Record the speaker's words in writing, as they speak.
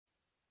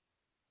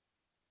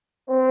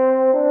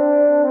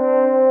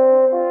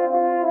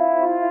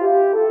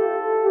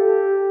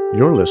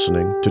You're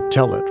listening to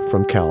Tell It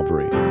from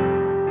Calvary,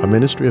 a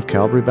ministry of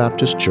Calvary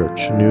Baptist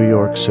Church, New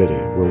York City,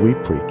 where we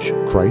preach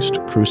Christ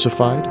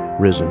crucified,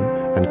 risen,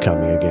 and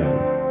coming again.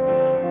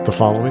 The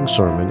following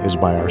sermon is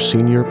by our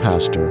senior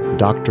pastor,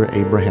 Dr.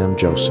 Abraham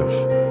Joseph.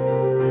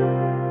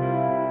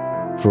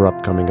 For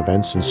upcoming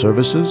events and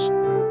services,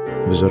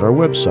 visit our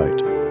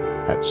website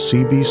at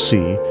cbcnyc.org.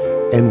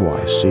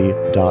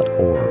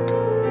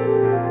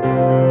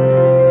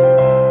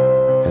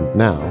 And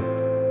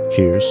now,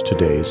 here's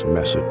today's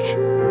message.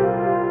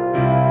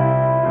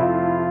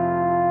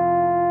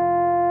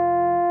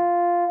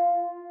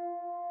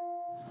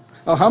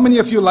 How many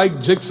of you like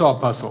jigsaw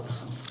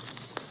puzzles?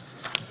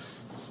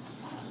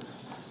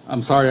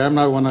 I'm sorry, I'm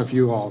not one of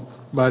you all.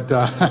 But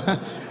that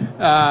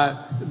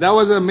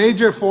was a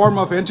major form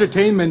of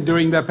entertainment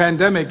during the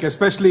pandemic,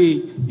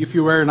 especially if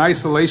you were in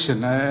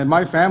isolation. And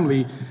my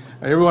family,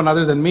 everyone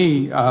other than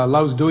me,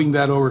 loves doing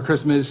that over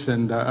Christmas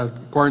and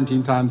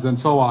quarantine times and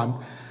so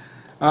on.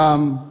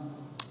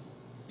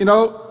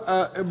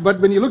 But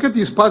when you look at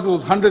these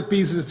puzzles, 100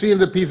 pieces,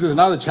 300 pieces,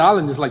 now the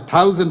challenge is like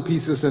 1,000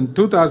 pieces and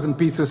 2,000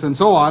 pieces and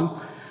so on.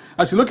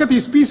 As you look at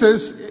these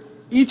pieces,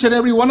 each and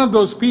every one of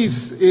those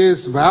pieces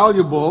is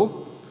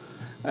valuable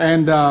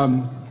and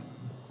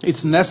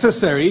it's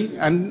necessary,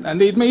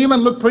 and it may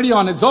even look pretty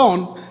on its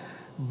own,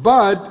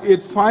 but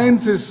it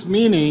finds its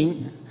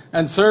meaning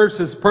and serves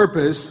its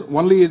purpose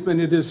only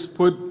when it is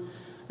put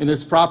in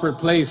its proper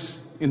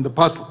place in the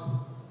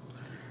puzzle.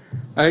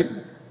 Right?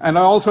 And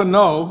I also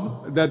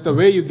know that the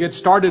way you get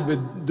started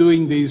with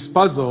doing these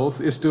puzzles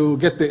is to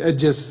get the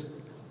edges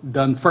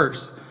done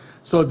first.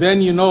 So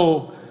then you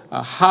know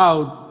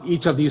how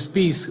each of these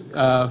pieces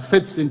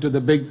fits into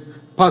the big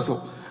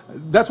puzzle.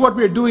 That's what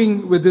we're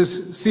doing with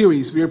this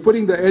series. We are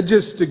putting the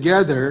edges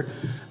together,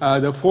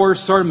 the 4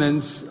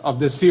 sermons of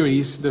this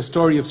series, the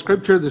story of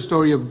Scripture, the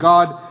story of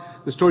God,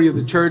 the story of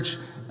the church,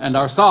 and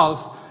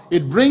ourselves.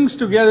 It brings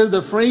together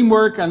the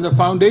framework and the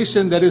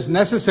foundation that is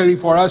necessary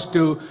for us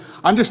to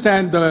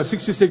understand the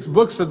 66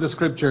 books of the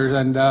Scriptures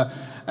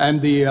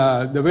and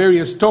the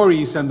various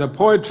stories and the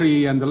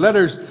poetry and the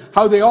letters,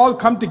 how they all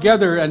come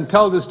together and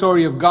tell the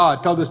story of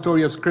God, tell the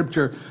story of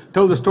Scripture,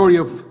 tell the story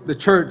of the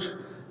church,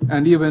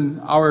 and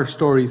even our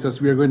stories, as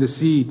we are going to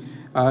see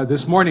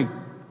this morning.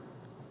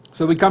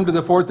 So we come to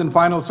the 4th and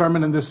final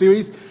sermon in this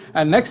series,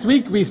 and next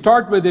week we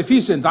start with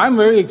Ephesians. I'm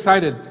very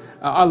excited.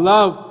 I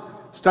love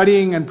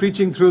studying and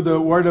preaching through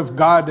the Word of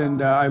God,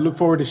 and I look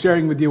forward to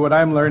sharing with you what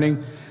I'm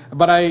learning.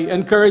 But I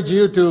encourage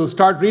you to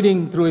start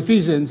reading through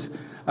Ephesians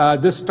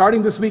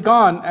starting this week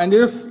on. And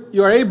if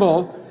you are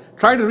able,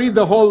 try to read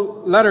the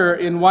whole letter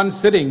in one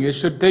sitting. It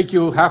should take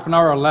you half an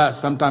hour or less,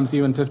 sometimes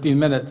even 15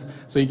 minutes.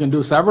 So you can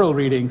do several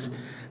readings.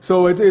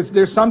 So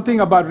there's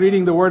something about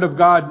reading the Word of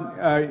God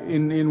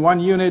in one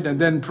unit and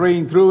then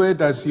praying through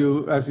it as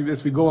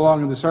we go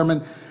along in the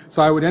sermon.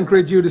 So I would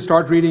encourage you to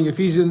start reading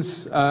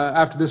Ephesians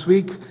after this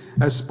week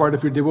as part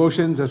of your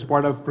devotions, as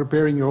part of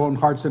preparing your own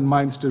hearts and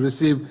minds to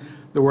receive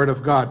the Word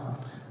of God.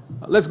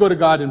 Let's go to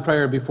God in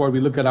prayer before we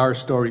look at our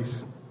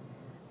stories.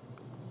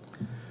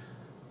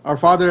 Our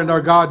Father and our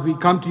God, we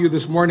come to you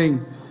this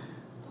morning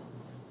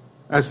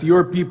as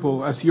your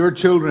people, as your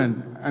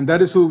children, and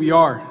that is who we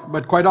are.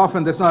 But quite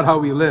often that's not how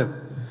we live.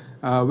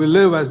 We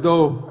live as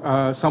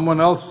though someone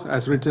else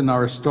has written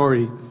our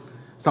story,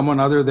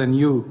 someone other than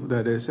you,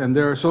 that is. And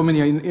there are so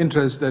many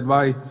interests that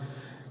vie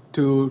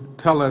to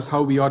tell us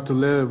how we ought to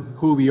live,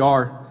 who we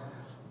are.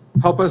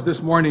 Help us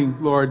this morning,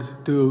 Lord,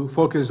 to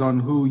focus on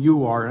who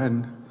you are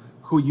and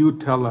who you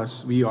tell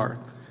us we are,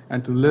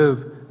 and to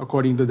live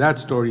according to that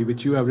story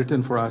which you have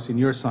written for us in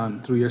your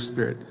Son through your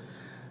Spirit.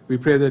 We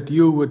pray that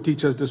you would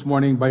teach us this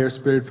morning by your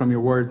Spirit from your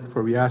word,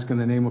 for we ask in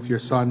the name of your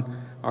Son,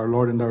 our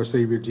Lord and our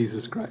Savior,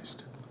 Jesus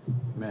Christ.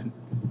 Amen.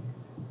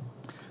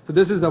 So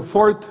this is the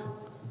 4th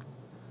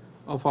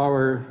of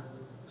our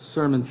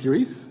sermon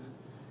series.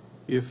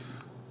 There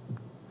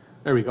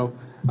we go.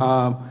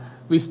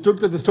 We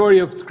looked at the story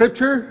of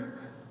Scripture,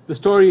 the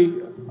story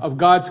of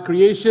God's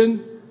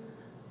creation,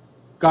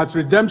 God's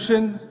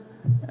redemption,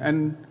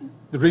 and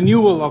the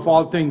renewal of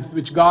all things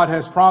which God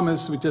has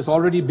promised, which has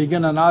already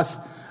begun on us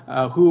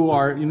who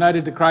are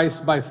united to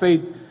Christ by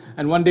faith,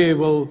 and one day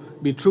will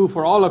be true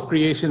for all of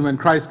creation when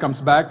Christ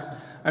comes back.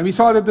 And we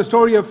saw that the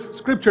story of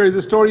Scripture is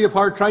the story of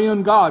our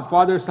triune God,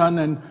 Father, Son,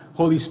 and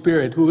Holy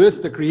Spirit, who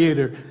is the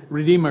Creator,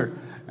 Redeemer,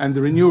 and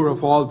the renewer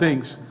of all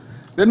things.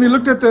 Then we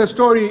looked at the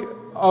story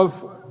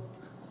of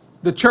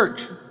the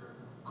church,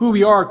 who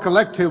we are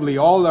collectively,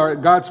 all are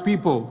God's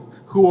people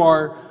who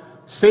are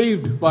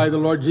saved by the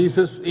Lord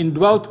Jesus,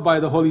 indwelt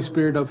by the Holy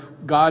Spirit of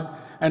God,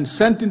 and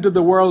sent into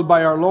the world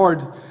by our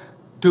Lord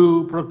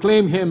to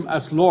proclaim Him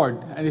as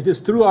Lord. And it is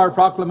through our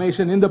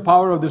proclamation in the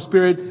power of the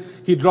Spirit,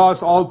 He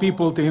draws all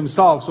people to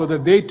Himself, so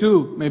that they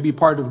too may be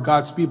part of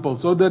God's people,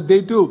 so that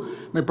they too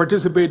may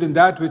participate in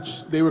that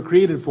which they were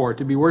created for,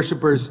 to be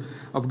worshipers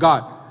of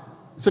God.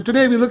 So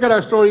today we look at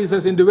our stories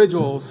as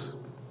individuals.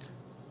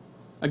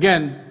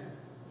 Again,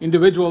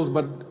 individuals,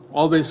 but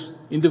always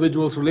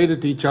individuals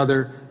related to each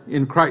other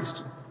in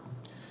Christ.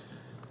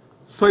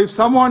 So if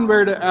someone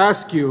were to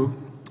ask you,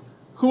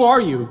 Who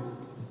are you?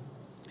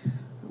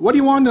 What do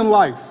you want in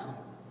life?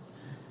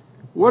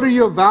 What are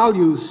your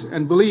values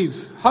and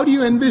beliefs? How do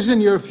you envision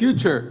your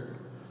future?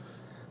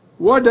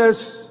 What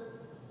does,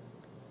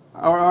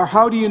 or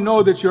how do you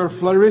know that you're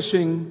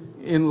flourishing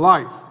in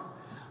life?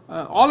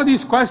 All of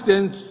these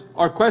questions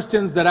are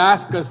questions that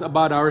ask us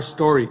about our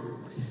story.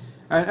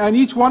 And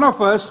each one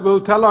of us will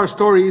tell our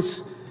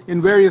stories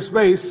in various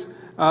ways,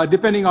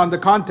 depending on the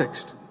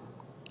context.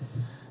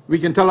 We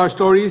can tell our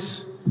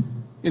stories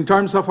in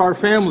terms of our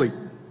family,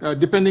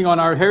 depending on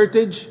our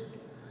heritage,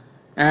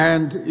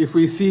 and if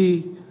we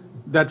see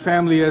that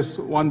family as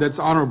one that's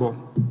honorable.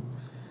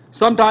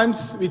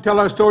 Sometimes we tell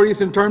our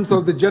stories in terms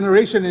of the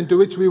generation into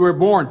which we were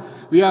born.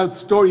 We have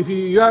story. If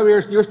you have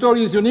your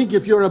story is unique.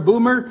 If you're a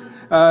boomer,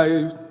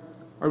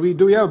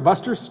 do we have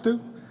busters too?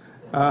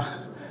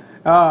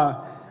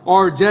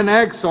 Or Gen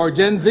X, or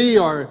Gen Z,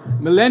 or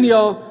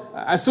millennial.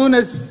 As soon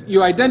as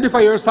you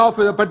identify yourself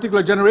with a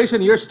particular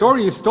generation, your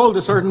story is told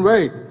a certain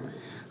way.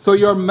 So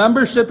your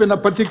membership in a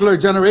particular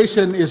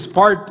generation is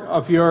part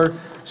of your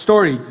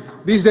story.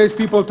 These days,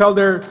 people tell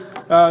their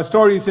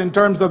stories in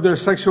terms of their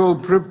sexual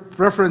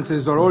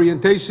preferences or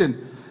orientation.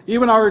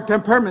 Even our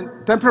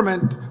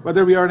temperament,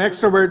 whether we are an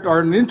extrovert or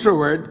an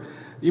introvert,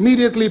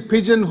 immediately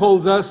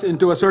pigeonholes us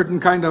into a certain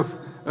kind of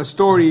a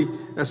story,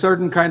 a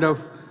certain kind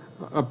of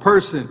a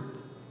person.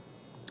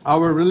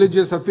 Our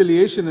religious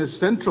affiliation is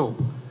central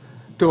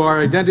to our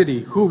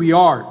identity, who we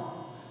are.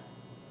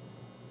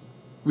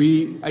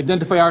 We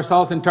identify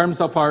ourselves in terms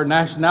of our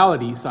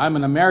nationalities. I'm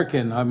an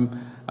American,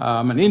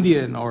 I'm an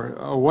Indian,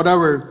 or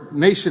whatever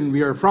nation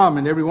we are from,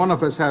 and every one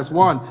of us has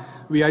one.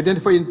 We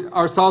identify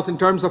ourselves in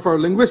terms of our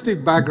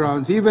linguistic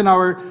backgrounds, even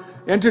our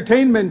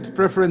entertainment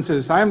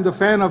preferences. I am the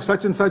fan of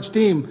such and such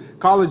team,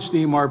 college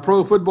team, or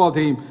pro football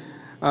team.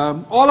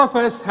 All of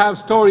us have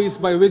stories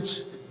by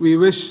which we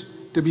wish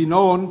to be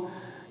known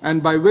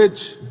and by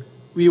which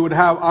we would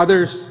have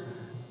others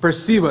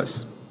perceive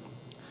us.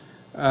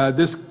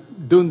 This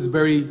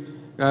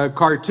Doonesbury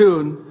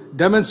cartoon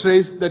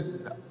demonstrates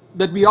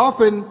that we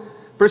often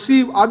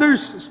perceive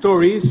others'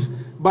 stories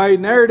by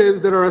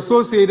narratives that are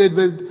associated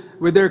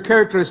with their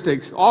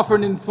characteristics,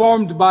 often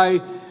informed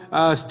by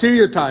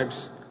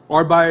stereotypes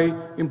or by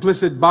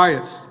implicit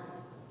bias.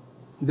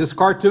 This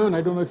cartoon,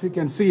 I don't know if you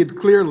can see it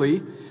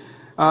clearly,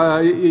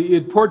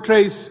 it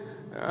portrays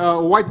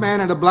a white man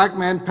and a black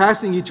man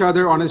passing each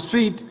other on a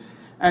street,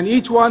 and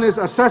each one is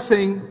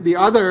assessing the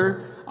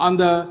other on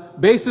the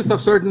basis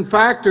of certain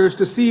factors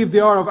to see if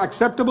they are of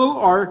acceptable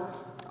or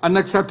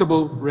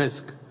unacceptable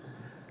risk.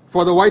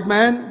 For the white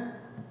man,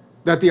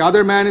 that the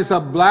other man is a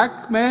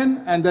black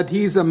man and that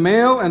he's a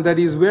male and that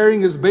he's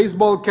wearing his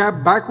baseball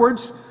cap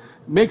backwards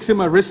makes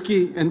him a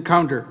risky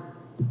encounter.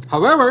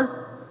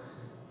 However,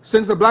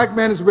 since the black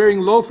man is wearing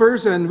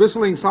loafers and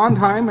whistling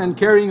Sondheim and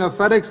carrying a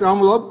FedEx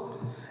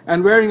envelope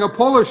and wearing a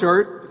polo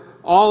shirt,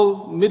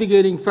 all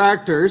mitigating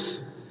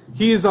factors,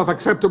 he is of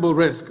acceptable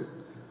risk.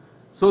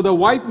 So the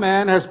white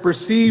man has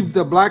perceived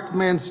the black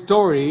man's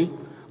story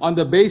on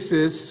the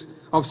basis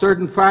of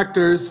certain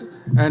factors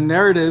and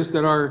narratives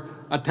that are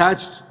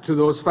attached to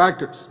those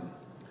factors.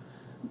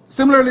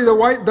 Similarly,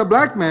 the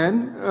black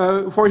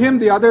man, for him,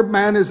 the other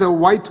man is a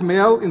white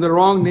male in the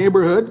wrong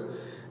neighborhood,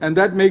 and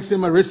that makes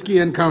him a risky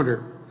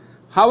encounter.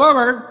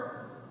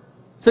 However,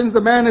 since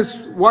the man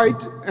is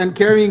white and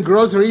carrying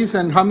groceries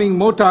and humming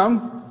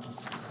Motown,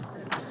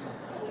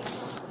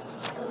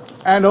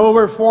 and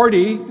over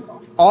 40,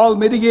 all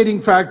mitigating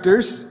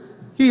factors,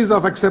 he is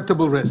of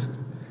acceptable risk.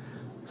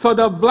 So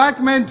the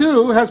black man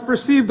too has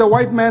perceived the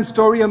white man's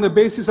story on the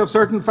basis of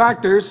certain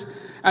factors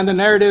and the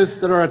narratives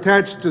that are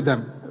attached to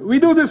them. We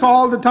do this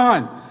all the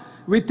time.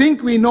 We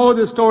think we know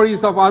the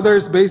stories of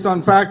others based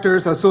on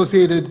factors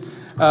associated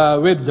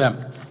with them.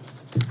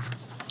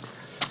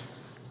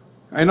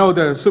 I know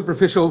the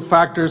superficial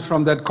factors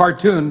from that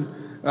cartoon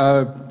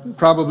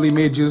probably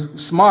made you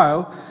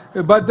smile,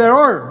 but there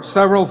are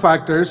several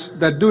factors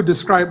that do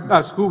describe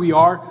us, who we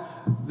are,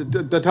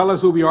 that tell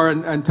us who we are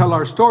and tell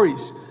our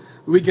stories.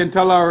 We can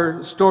tell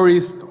our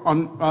stories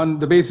on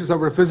the basis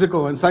of our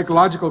physical and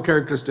psychological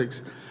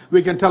characteristics.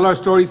 We can tell our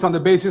stories on the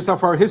basis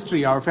of our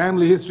history, our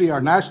family history,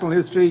 our national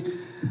history,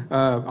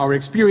 our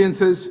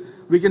experiences.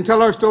 We can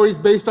tell our stories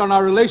based on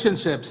our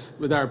relationships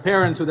with our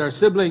parents, with our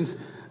siblings,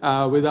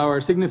 with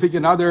our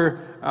significant other,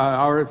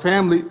 our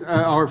family,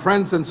 our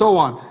friends, and so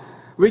on.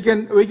 We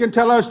can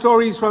tell our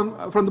stories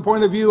from the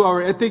point of view,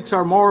 our ethics,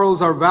 our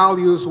morals, our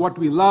values, what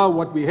we love,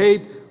 what we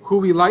hate, who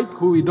we like,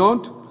 who we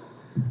don't,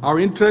 our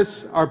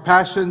interests, our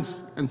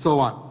passions, and so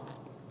on.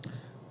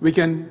 We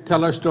can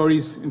tell our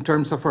stories in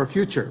terms of our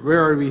future.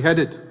 Where are we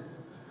headed?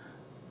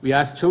 We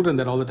ask children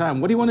that all the time.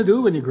 What do you want to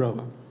do when you grow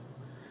up?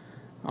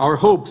 Our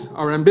hopes,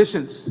 our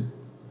ambitions.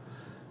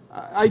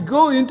 I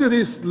go into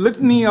this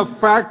litany of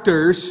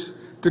factors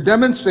to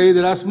demonstrate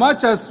that as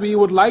much as we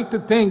would like to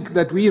think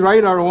that we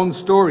write our own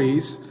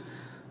stories,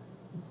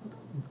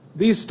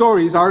 these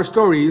stories, our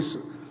stories,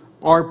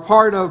 are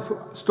part of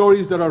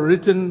stories that are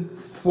written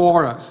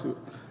for us.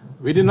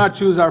 We did not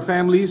choose our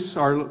families,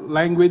 our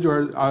language,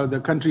 or the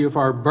country of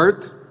our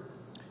birth.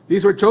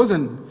 These were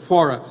chosen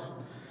for us.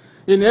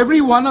 In every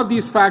one of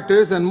these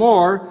factors and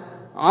more,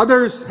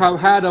 others have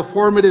had a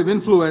formative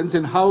influence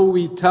in how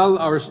we tell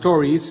our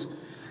stories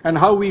and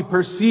how we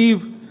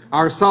perceive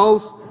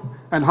ourselves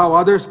and how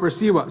others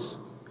perceive us.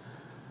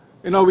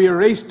 We are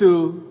raised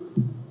to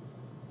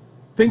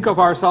think of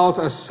ourselves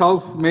as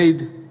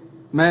self-made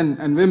men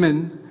and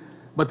women,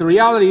 but the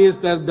reality is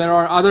that there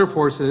are other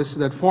forces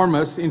that form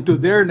us into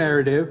their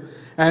narrative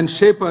and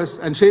shape us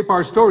and shape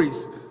our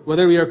stories,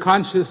 whether we are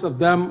conscious of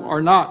them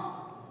or not.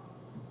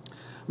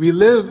 We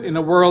live in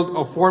a world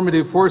of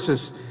formative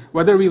forces.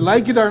 Whether we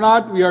like it or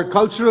not, we are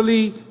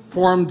culturally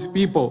formed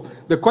people.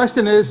 The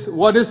question is,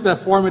 what is the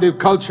formative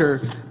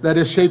culture that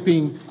is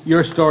shaping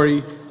your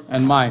story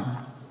and mine?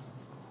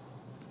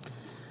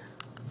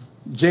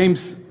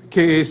 James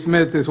K.A.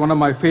 Smith is one of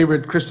my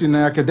favorite Christian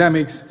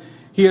academics.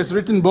 He has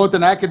written both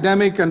an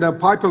academic and a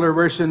popular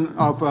version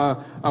of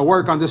a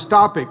work on this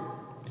topic.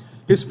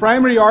 His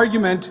primary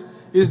argument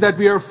is that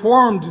we are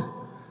formed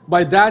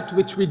by that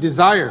which we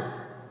desire.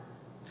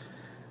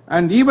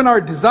 And even our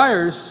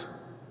desires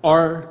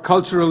are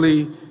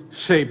culturally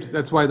shaped.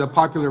 That's why the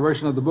popular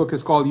version of the book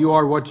is called You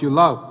Are What You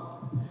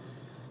Love.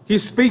 He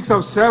speaks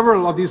of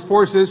several of these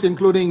forces,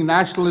 including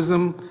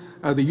nationalism,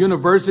 the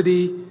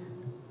university,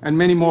 and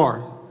many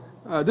more.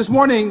 This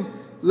morning,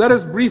 let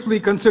us briefly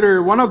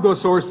consider one of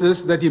those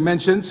sources that he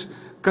mentions,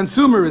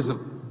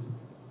 consumerism.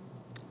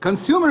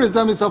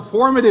 Consumerism is a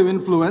formative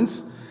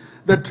influence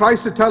that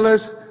tries to tell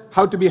us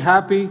how to be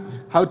happy,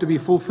 how to be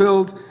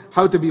fulfilled,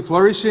 how to be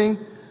flourishing,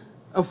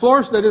 a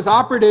force that is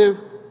operative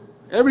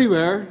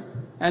everywhere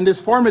and is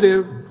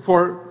formative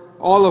for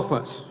all of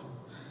us.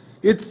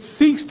 It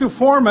seeks to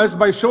form us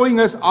by showing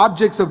us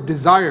objects of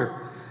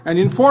desire and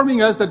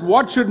informing us that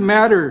what should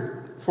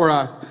matter for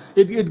us.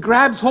 It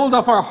grabs hold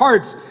of our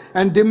hearts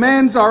and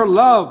demands our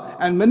love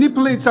and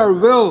manipulates our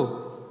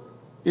will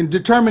in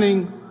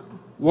determining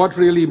what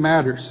really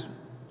matters,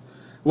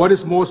 what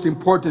is most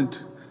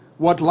important,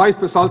 what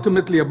life is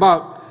ultimately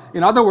about.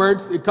 In other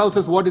words, it tells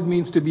us what it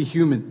means to be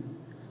human,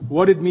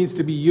 what it means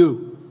to be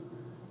you.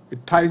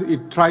 It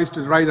tries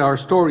to write our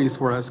stories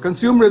for us.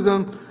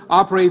 Consumerism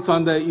operates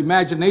on the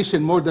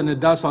imagination more than it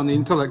does on the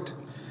intellect.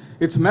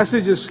 Its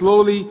message is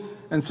slowly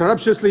and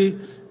surreptitiously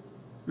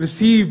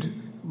received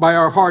by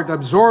our heart,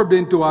 absorbed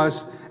into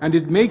us, and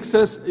it makes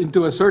us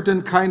into a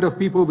certain kind of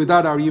people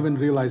without our even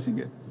realizing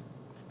it.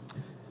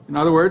 In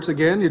other words,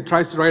 again, it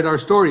tries to write our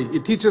story.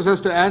 It teaches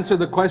us to answer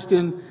the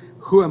question,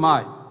 who am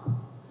I?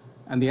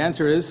 And the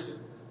answer is,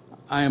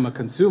 I am a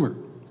consumer.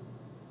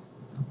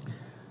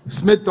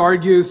 Smith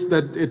argues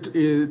that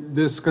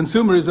this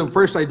consumerism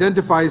first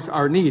identifies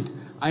our need.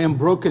 I am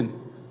broken,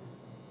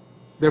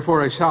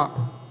 therefore I shop.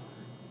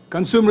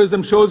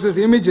 Consumerism shows us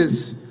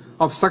images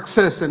of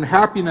success and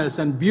happiness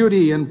and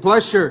beauty and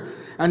pleasure,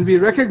 and we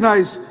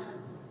recognize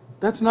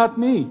that's not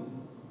me.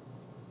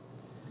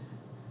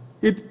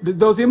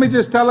 Those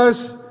images tell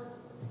us,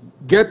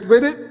 get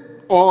with it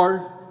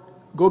or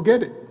go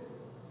get it.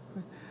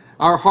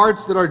 Our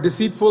hearts that are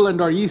deceitful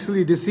and are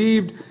easily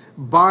deceived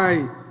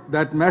by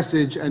that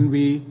message, and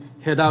we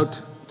head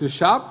out to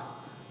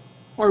shop,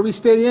 or we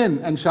stay in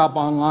and shop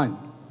online,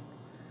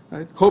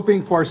 right?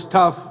 Hoping for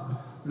stuff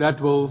that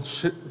will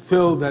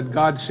fill that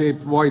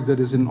God-shaped void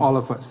that is in all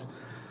of us.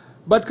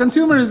 But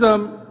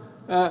consumerism,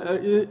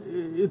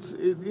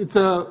 it's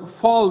a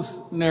false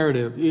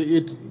narrative.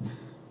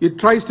 It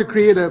tries to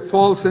create a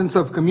false sense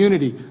of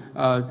community.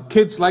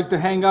 Kids like to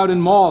hang out in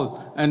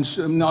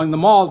the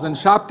malls and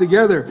shop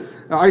together.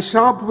 I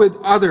shop with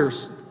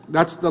others.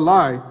 That's the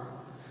lie.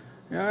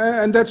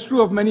 And that's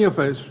true of many of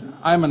us.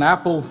 I'm an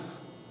Apple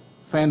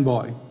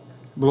fanboy,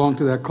 belong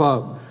to that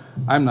club.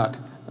 I'm not,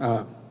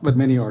 but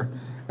many are.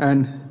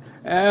 And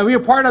we are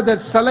part of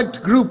that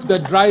select group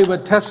that drive a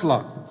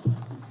Tesla.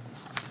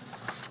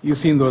 You've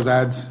seen those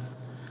ads.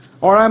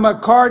 Or I'm a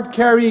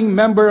card-carrying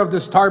member of the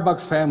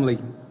Starbucks family.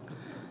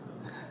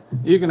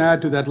 You can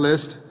add to that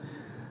list.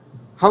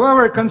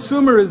 However,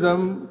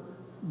 consumerism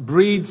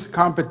breeds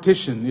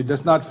competition. It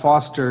does not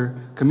foster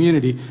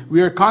community.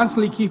 We are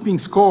constantly keeping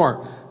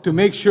score to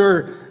make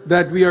sure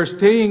that we are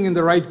staying in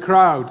the right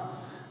crowd.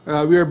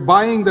 We are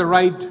buying the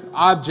right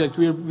object.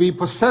 We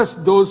possess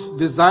those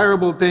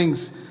desirable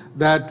things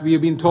that we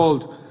have been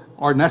told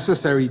are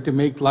necessary to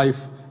make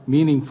life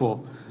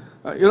meaningful.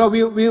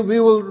 We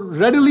will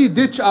readily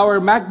ditch our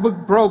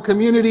MacBook Pro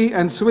community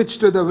and switch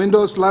to the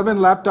Windows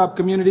 11 laptop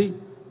community.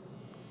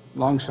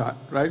 Long shot,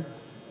 right?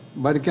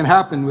 But it can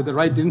happen with the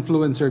right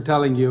influencer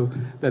telling you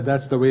that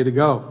that's the way to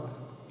go.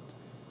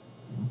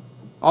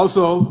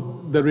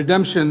 Also, the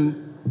redemption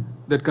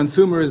that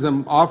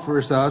consumerism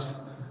offers us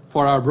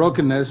for our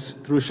brokenness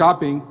through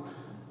shopping,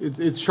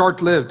 it's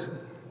short-lived.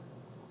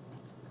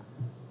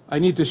 I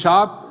need to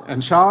shop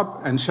and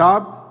shop and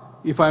shop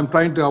if I'm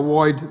trying to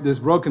avoid this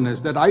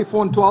brokenness. That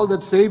iPhone 12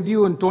 that saved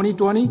you in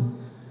 2020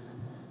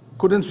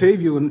 couldn't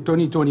save you in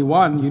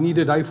 2021. You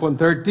needed iPhone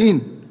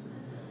 13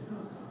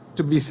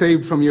 to be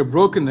saved from your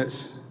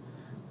brokenness.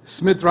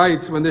 Smith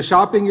writes, when the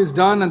shopping is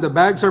done and the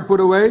bags are put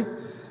away,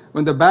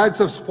 when the bags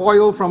of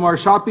spoil from our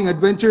shopping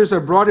adventures are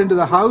brought into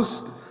the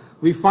house,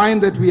 we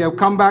find that we have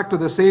come back to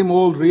the same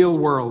old real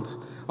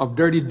world of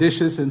dirty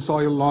dishes and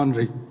soiled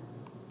laundry.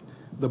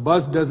 The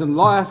buzz doesn't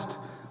last,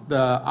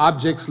 the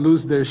objects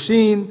lose their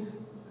sheen,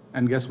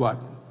 and guess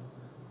what?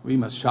 We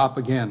must shop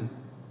again.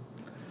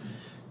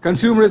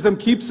 Consumerism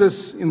keeps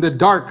us in the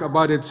dark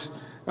about its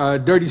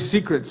dirty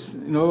secrets.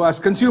 As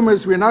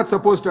consumers, we're not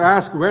supposed to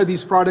ask where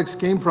these products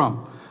came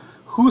from,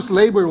 whose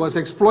labor was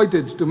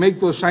exploited to make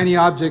those shiny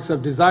objects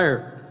of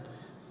desire,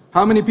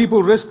 how many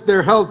people risked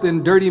their health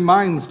in dirty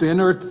mines to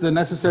unearth the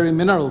necessary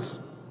minerals.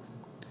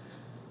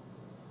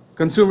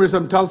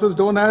 Consumerism tells us,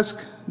 don't ask,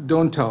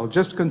 don't tell,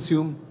 just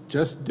consume,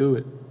 just do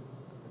it.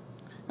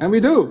 And we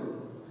do.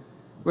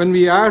 When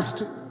we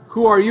asked,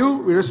 who are you?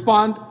 We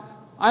respond,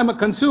 I'm a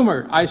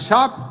consumer. I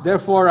shop,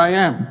 therefore I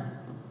am.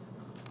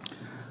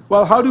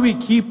 Well, how do we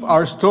keep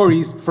our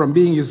stories from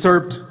being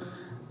usurped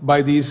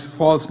by these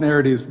false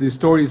narratives, these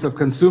stories of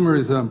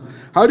consumerism?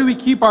 How do we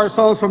keep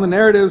ourselves from the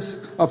narratives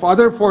of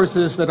other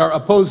forces that are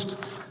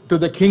opposed to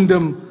the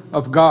kingdom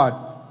of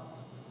God?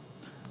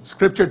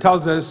 Scripture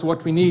tells us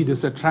what we need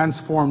is a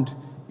transformed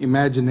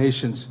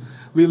imaginations.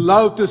 We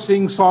love to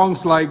sing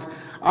songs like,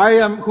 I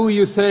am who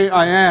you say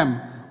I am,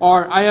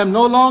 or I am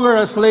no longer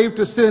a slave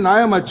to sin,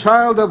 I am a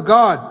child of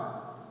God.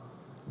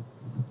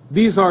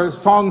 These are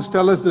songs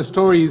tell us the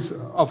stories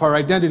of our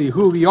identity,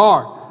 who we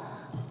are.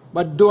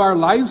 But do our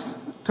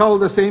lives tell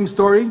the same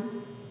story?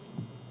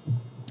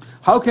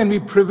 How can we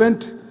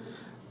prevent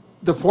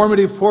the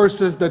formative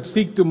forces that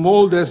seek to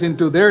mold us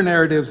into their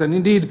narratives, and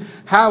indeed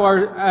how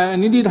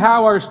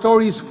our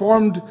stories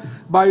formed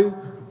by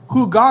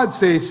who God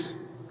says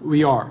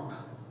we are,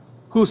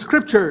 who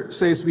Scripture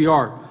says we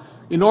are?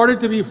 In order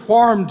to be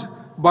formed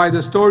by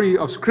the story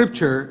of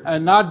Scripture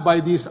and not by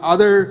these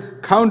other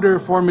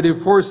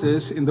counter-formative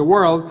forces in the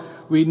world,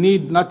 we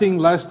need nothing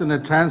less than a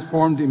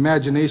transformed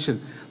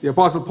imagination. The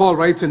Apostle Paul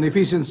writes in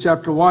Ephesians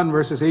chapter 1,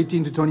 verses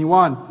 18 to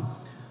 21,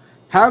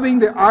 having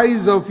the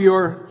eyes of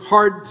your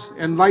hearts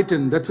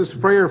enlightened, that's his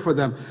prayer for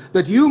them,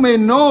 that you may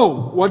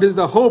know what is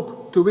the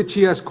hope to which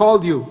he has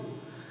called you,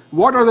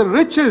 what are the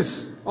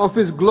riches of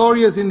his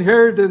glorious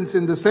inheritance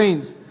in the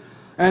saints,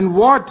 and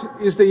what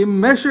is the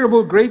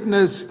immeasurable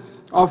greatness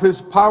of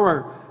his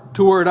power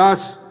toward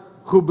us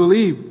who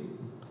believe,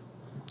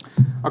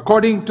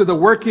 according to the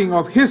working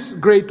of his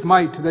great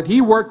might that he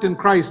worked in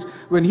Christ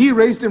when he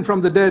raised him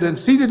from the dead and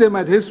seated him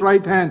at his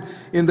right hand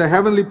in the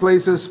heavenly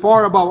places,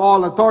 far above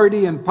all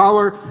authority and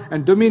power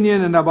and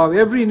dominion and above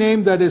every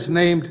name that is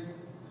named,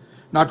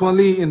 not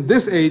only in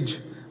this age,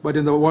 but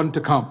in the one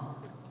to come.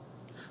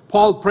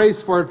 Paul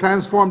prays for a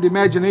transformed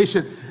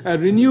imagination. A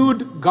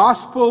renewed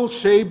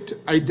gospel-shaped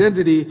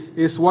identity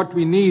is what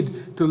we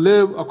need to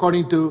live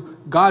according to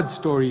God's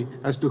story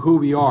as to who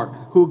we are,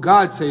 who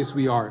God says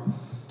we are.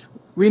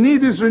 We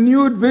need this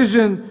renewed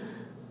vision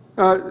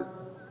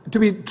to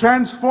be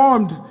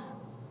transformed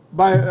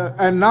by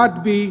and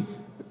not be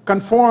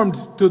conformed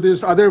to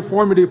these other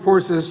formative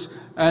forces.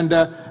 And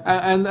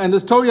the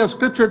story of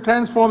Scripture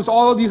transforms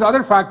all of these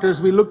other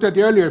factors we looked at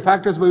earlier,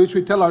 factors by which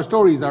we tell our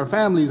stories, our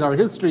families, our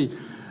history,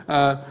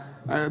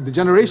 the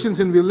generations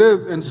in we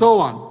live, and so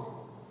on.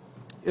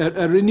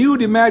 A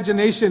renewed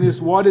imagination is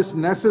what is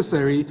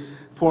necessary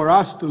for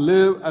us to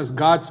live as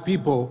God's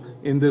people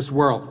in this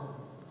world.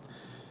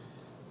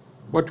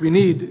 What we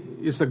need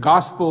is a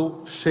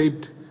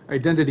gospel-shaped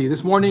identity.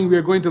 This morning we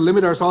are going to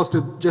limit ourselves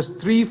to just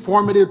 3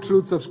 formative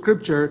truths of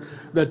Scripture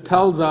that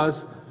tells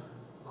us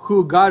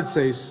who God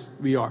says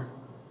we are.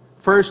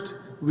 First,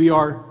 we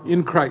are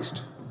in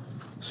Christ.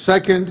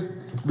 Second,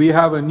 we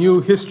have a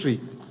new history.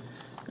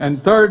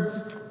 And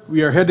third,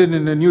 we are headed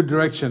in a new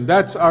direction.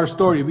 That's our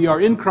story. We are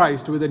in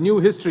Christ with a new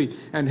history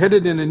and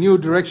headed in a new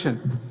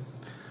direction.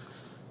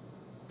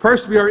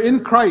 First, we are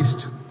in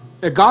Christ.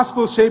 A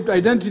gospel-shaped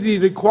identity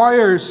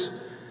requires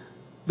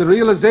the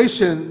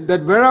realization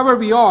that wherever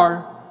we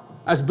are,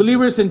 as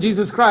believers in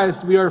Jesus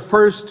Christ, we are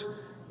first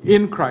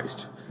in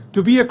Christ.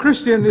 To be a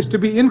Christian is to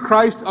be in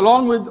Christ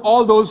along with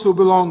all those who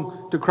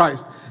belong to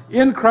Christ.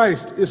 In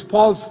Christ is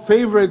Paul's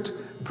favorite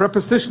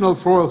prepositional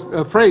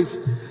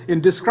phrase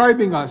in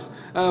describing us,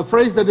 a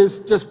phrase that is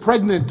just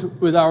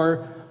pregnant with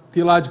our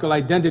theological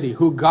identity,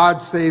 who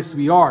God says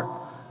we are.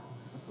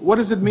 What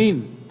does it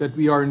mean that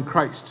we are in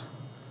Christ?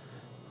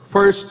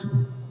 First,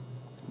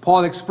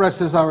 Paul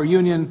expresses our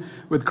union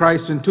with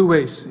Christ in 2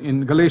 ways.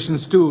 In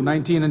Galatians 2,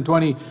 19 and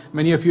 20,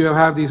 many of you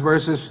have these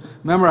verses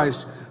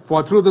memorized.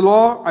 For through the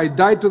law I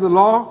died to the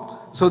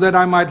law, so that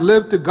I might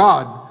live to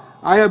God.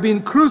 I have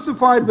been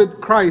crucified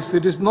with Christ.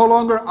 It is no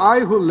longer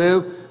I who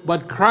live,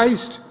 but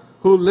Christ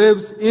who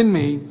lives in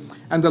me.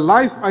 And the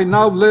life I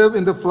now live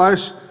in the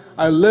flesh,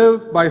 I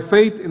live by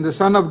faith in the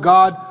Son of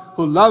God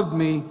who loved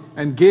me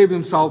and gave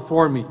himself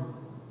for me.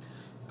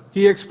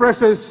 He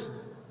expresses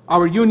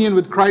our union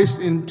with Christ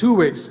in 2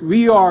 ways.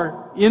 We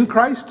are in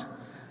Christ,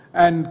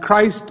 and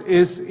Christ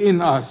is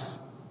in us.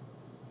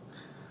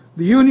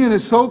 The union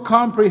is so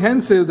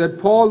comprehensive that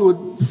Paul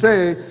would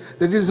say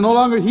that it is no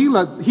longer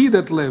he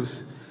that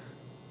lives,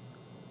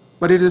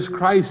 but it is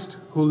Christ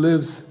who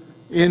lives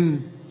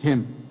in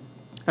him.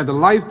 And the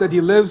life that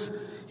he lives,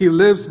 he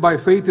lives by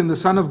faith in the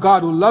Son of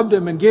God who loved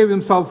him and gave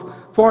himself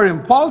for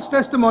him. Paul's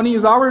testimony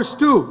is ours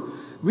too.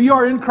 We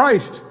are in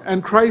Christ,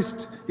 and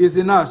Christ is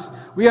in us.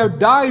 We have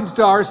died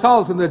to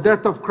ourselves in the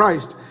death of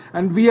Christ,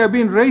 and we have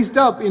been raised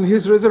up in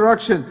his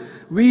resurrection.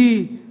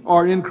 We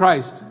are in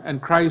Christ, and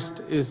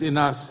Christ is in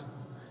us.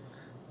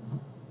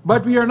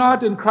 But we are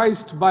not in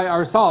Christ by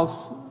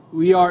ourselves.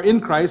 We are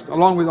in Christ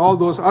along with all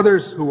those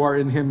others who are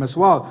in him as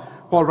well.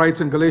 Paul writes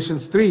in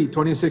Galatians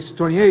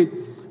 3:26-28,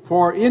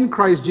 "For in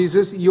Christ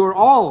Jesus you are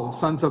all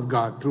sons of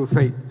God through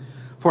faith.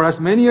 For as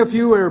many of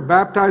you were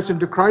baptized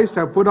into Christ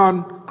have put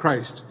on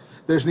Christ.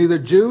 There's neither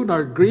Jew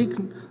nor Greek,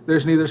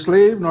 there's neither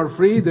slave nor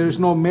free, there's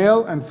no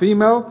male and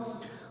female.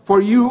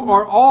 For you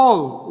are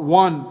all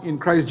one in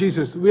Christ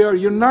Jesus." We are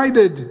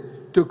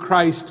united to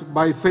Christ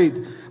by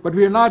faith, but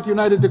we are not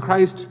united to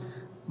Christ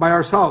by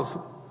ourselves.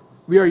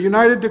 We are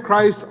united to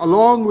Christ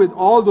along with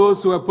all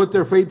those who have put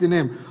their faith in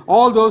him,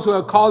 all those who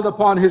have called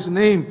upon his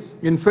name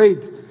in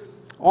faith.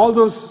 All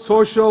those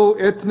social,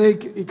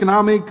 ethnic,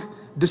 economic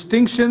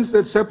distinctions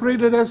that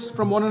separated us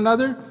from one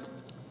another,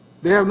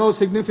 they have no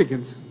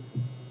significance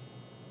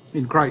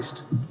in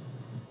Christ.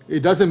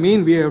 It doesn't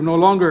mean we have no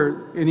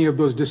longer any of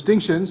those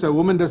distinctions. A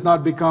woman does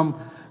not become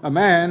a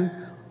man,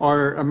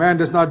 or a man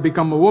does not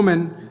become a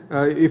woman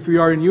if we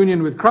are in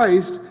union with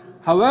Christ.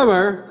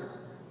 However,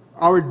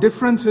 our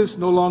differences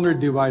no longer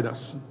divide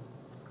us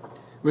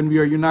when we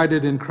are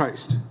united in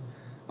Christ.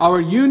 Our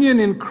union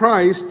in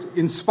Christ,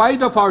 in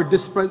spite of our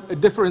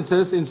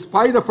differences, in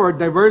spite of our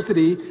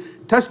diversity,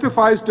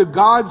 testifies to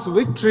God's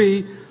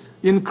victory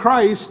in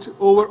Christ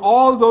over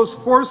all those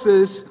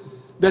forces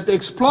that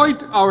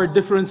exploit our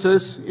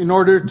differences in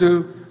order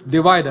to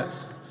divide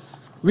us.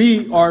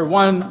 We are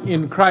one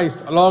in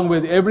Christ along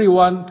with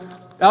everyone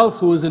else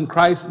who is in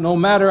Christ, no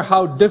matter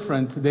how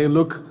different they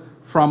look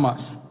from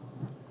us.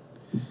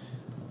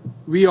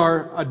 We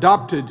are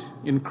adopted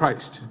in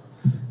Christ.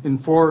 In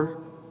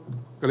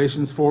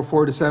Galatians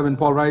 4:4-7,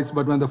 Paul writes,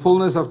 "But when the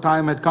fullness of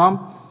time had come,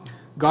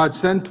 God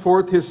sent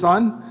forth his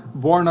Son,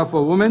 born of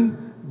a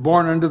woman,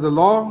 born under the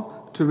law,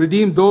 to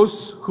redeem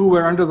those who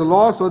were under the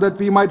law, so that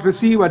we might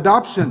receive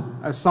adoption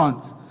as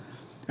sons.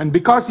 And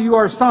because you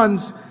are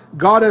sons,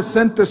 God has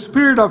sent the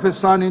Spirit of his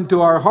Son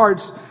into our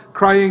hearts,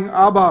 crying,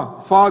 'Abba,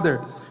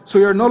 Father.' So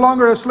you are no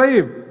longer a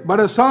slave, but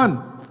a son.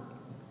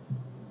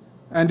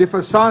 And if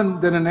a son,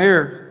 then an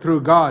heir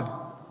through God.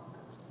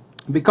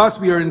 Because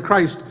we are in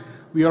Christ,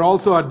 we are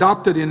also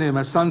adopted in him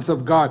as sons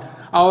of God."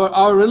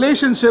 Our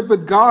relationship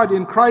with God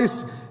in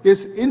Christ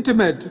is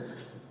intimate.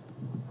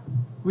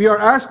 We are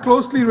as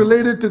closely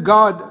related to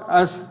God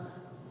as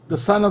the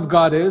Son of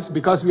God is,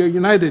 because we are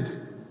united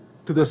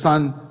to the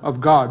Son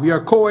of God. We are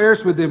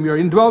co-heirs with him. We are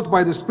indwelt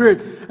by the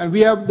Spirit. And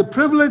we have the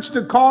privilege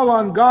to call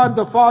on God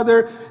the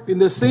Father in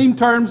the same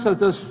terms as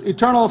the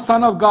eternal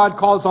Son of God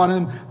calls on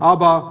him,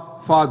 "Abba,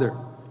 Father."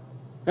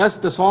 Yes,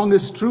 the song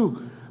is true.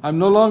 I'm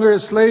no longer a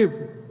slave.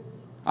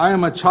 I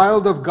am a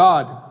child of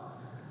God.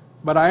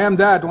 But I am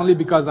that only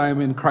because I am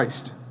in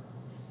Christ.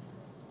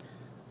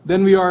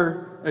 Then we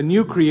are a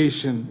new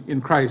creation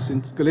in Christ.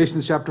 In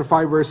Galatians chapter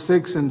 5 verse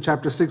 6 and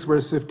chapter 6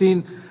 verse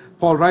 15,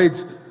 Paul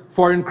writes,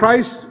 "For in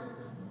Christ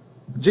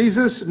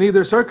Jesus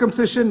neither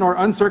circumcision nor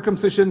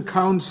uncircumcision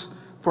counts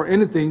for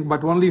anything,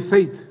 but only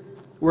faith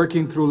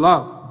working through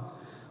love.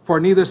 For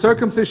neither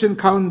circumcision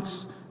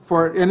counts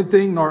for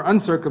anything nor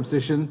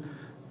uncircumcision,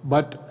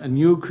 but a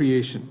new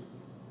creation."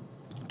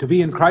 To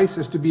be in Christ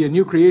is to be a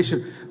new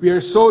creation. We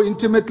are so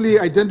intimately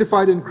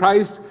identified in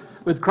Christ,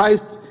 with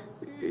Christ,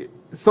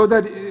 so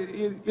that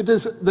it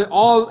is the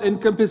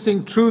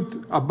all-encompassing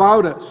truth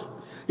about us.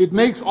 It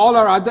makes all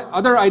our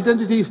other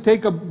identities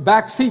take a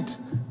back seat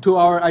to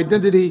our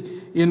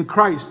identity in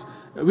Christ.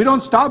 We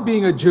don't stop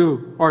being a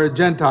Jew or a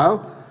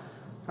Gentile,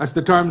 as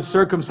the terms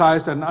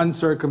circumcised and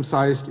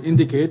uncircumcised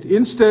indicate.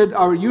 Instead,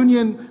 our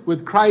union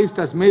with Christ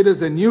has made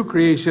us a new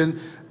creation,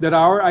 that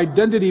our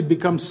identity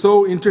becomes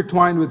so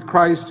intertwined with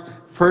Christ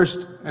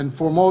first and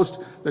foremost,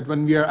 that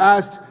when we are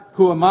asked,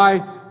 "Who am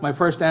I?" my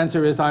first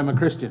answer is, "I'm a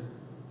Christian.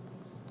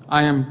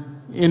 I am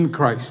in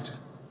Christ."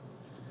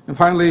 And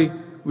finally,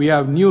 we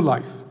have new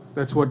life.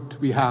 That's what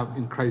we have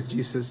in Christ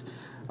Jesus.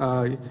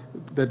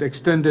 That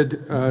extended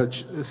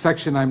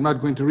section, I'm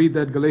not going to read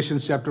that.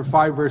 Galatians chapter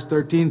 5 verse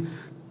 13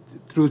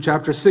 through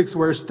chapter 6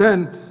 verse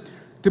 10.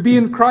 To be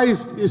in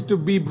Christ is to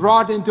be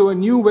brought into a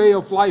new way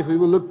of life. We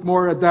will look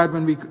more at that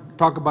when we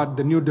talk about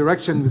the new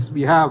directions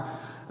we have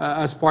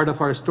as part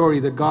of our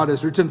story that God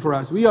has written for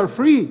us. We are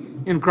free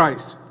in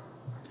Christ.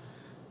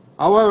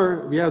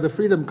 However, we have the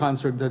freedom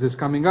concert that is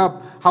coming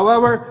up.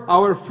 However,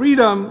 our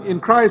freedom in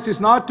Christ is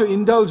not to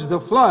indulge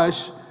the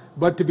flesh,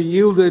 but to be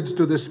yielded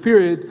to the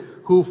Spirit,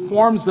 who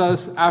forms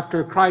us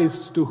after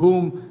Christ, to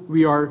whom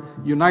we are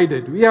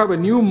united. We have a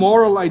new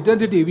moral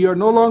identity. We are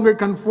no longer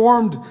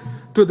conformed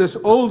to these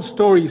old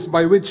stories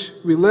by which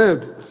we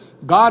lived.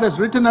 God has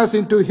written us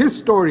into his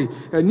story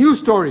in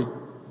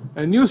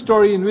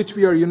which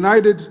we are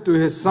united to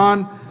his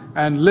Son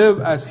and live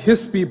as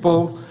his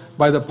people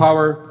by the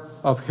power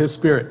of his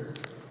Spirit.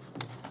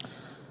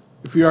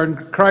 If we are in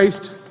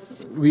Christ,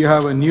 we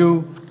have a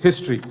new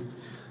history.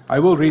 I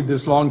will read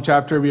this long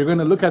chapter. We are going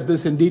to look at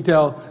this in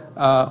detail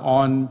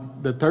on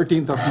the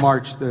 13th of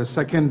March, the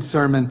second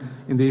sermon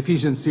in the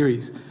Ephesians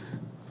series.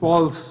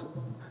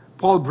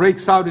 Paul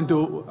breaks out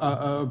into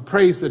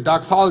praise, a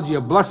doxology,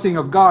 a blessing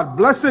of God.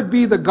 Blessed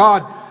be the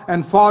God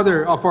and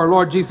Father of our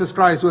Lord Jesus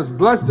Christ, who has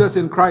blessed us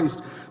in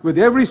Christ with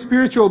every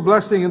spiritual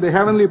blessing in the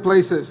heavenly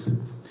places,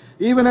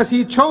 even as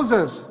he chose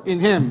us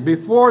in him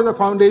before the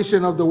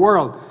foundation of the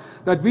world,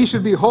 that we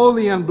should be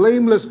holy and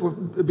blameless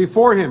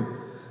before him.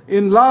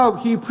 In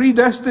love, he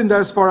predestined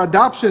us for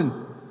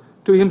adoption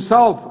to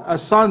himself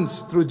as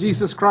sons through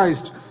Jesus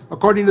Christ,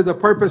 according to the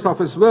purpose of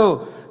his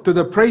will, to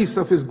the praise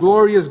of his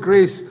glorious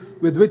grace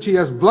with which he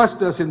has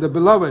blessed us in the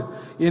beloved.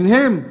 In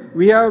him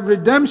we have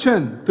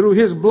redemption through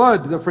his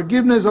blood, the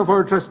forgiveness of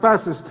our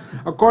trespasses,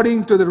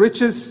 according to the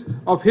riches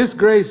of his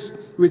grace,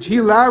 which he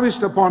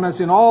lavished upon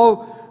us in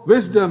all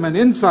wisdom and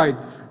insight,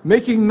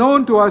 making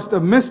known to us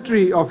the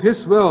mystery of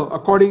his will,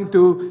 according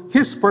to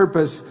his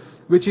purpose,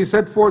 which he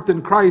set forth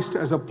in Christ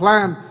as a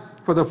plan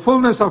for the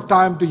fullness of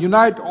time, to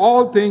unite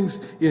all things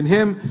in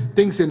him,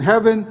 things in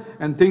heaven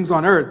and things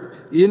on earth.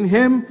 In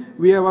him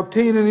we have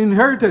obtained an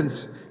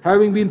inheritance,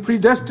 having been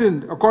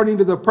predestined according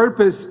to the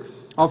purpose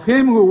of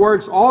him who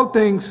works all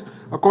things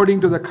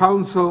according to the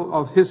counsel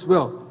of his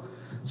will,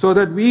 so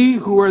that we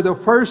who were the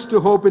first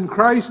to hope in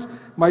Christ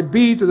might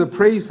be to the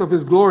praise of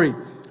his glory.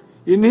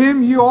 In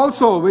him you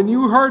also, when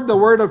you heard the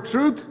word of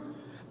truth,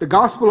 the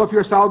gospel of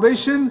your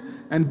salvation,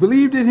 and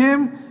believed in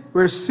him,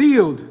 were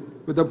sealed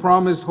with the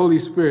promised Holy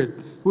Spirit,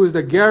 who is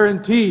the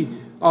guarantee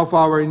of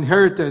our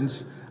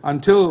inheritance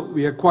until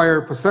we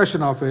acquire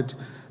possession of it,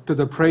 to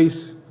the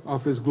praise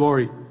of his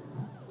glory.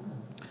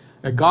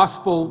 A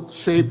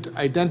gospel-shaped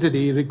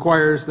identity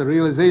requires the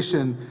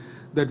realization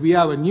that we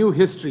have a new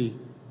history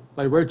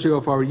by virtue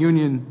of our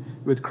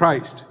union with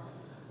Christ.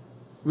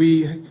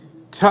 We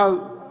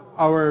tell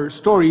our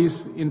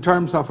stories in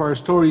terms of our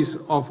stories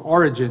of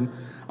origin.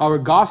 Our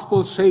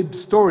gospel-shaped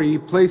story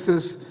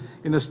places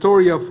in a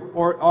story of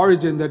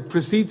origin that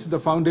precedes the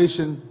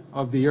foundation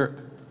of the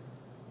earth.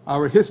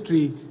 Our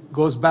history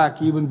goes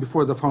back even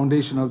before the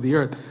foundation of the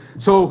earth.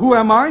 So who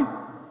am I?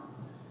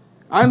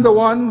 I'm the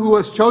one who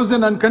was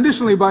chosen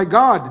unconditionally by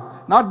God,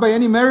 not by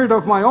any merit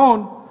of my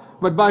own,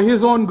 but by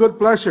his own good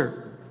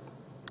pleasure.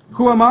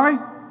 Who am I?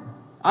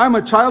 I'm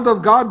a child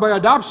of God by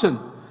adoption,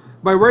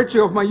 by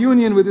virtue of my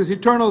union with his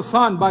eternal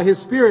Son, by his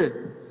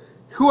Spirit.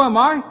 Who am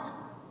I?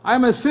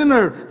 I'm a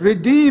sinner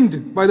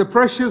redeemed by the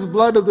precious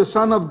blood of the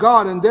Son of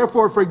God, and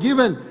therefore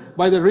forgiven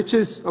by the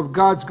riches of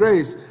God's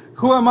grace.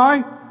 Who am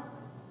I?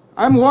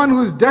 I'm one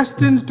who is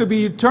destined to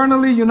be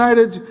eternally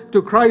united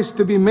to Christ,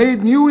 to be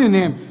made new in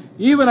him,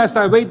 even as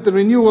I wait the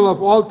renewal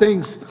of all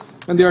things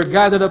when they are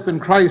gathered up in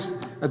Christ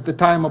at the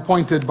time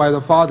appointed by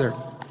the Father.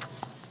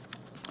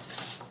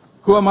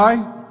 Who am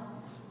I?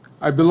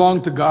 I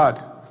belong to God.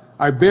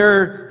 I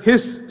bear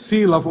his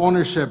seal of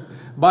ownership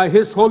by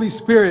his Holy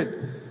Spirit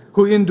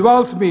who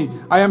indwells me.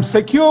 I am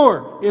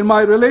secure in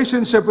my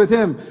relationship with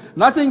him.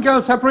 Nothing can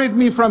separate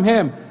me from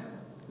him.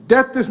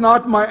 Death is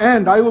not my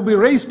end. I will be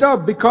raised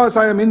up because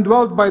I am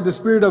indwelt by the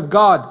Spirit of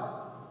God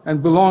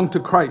and belong to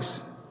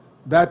Christ.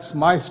 That's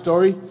my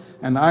story,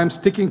 and I'm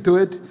sticking to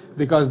it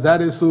because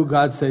that is who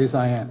God says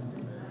I am.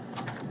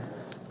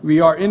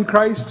 We are in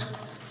Christ.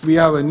 We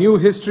have a new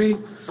history,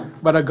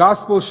 but a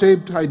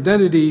gospel-shaped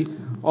identity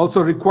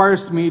also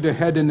requires me to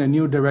head in a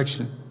new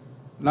direction.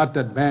 Not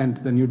that band,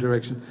 the New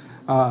Direction.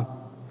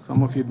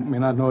 Some of you may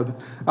not know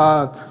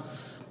that.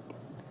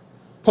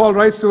 Paul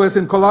writes to us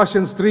in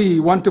Colossians 3,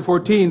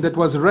 1-14, that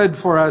was read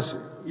for us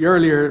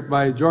earlier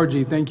by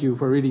Georgie. Thank you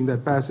for reading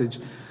that passage.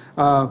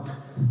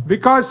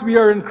 Because we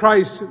are in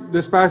Christ,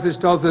 this passage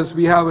tells us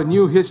we have a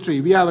new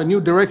history. We have a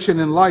new direction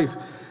in life.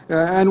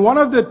 And one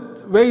of the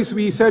ways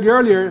we said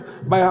earlier,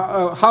 by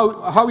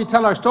how we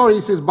tell our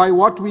stories, is by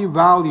what we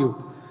value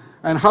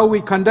and how we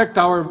conduct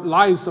our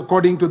lives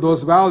according to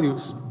those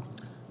values.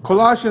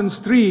 Colossians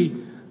 3,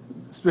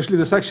 especially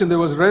the section that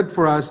was read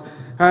for us,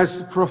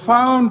 has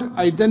profound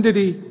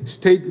identity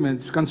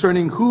statements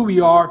concerning who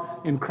we are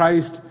in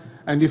Christ,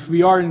 and if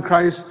we are in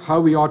Christ, how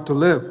we ought to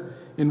live.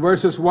 In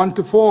verses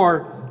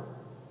 1-4,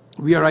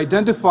 we are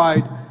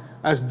identified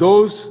as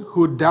those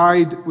who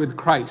died with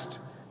Christ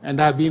and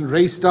have been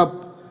raised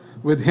up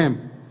with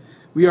him.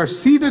 We are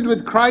seated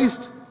with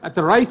Christ at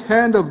the right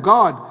hand of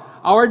God.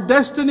 Our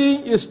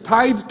destiny is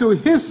tied to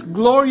his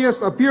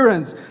glorious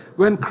appearance.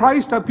 When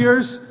Christ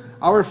appears,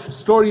 our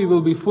story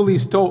will be fully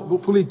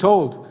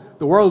told.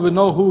 The world will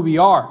know who we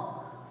are.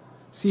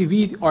 See,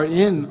 we are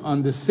in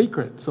on this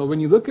secret. So when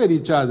you look at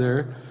each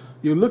other,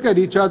 you look at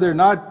each other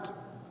not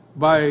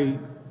by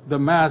the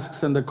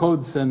masks and the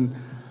coats and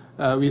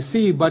we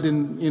see, but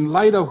in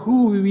light of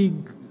who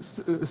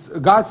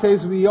God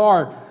says we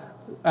are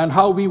and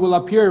how we will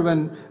appear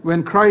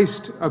when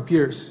Christ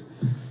appears.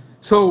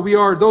 So we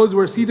are those who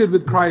are seated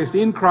with Christ,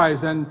 in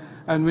Christ, and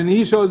when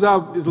he shows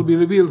up, it will be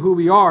revealed who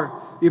we are.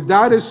 If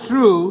that is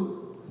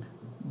true,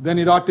 then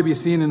it ought to be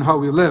seen in how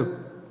we live.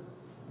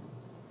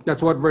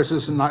 That's what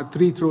verses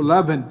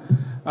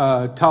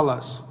 3-11 tell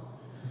us.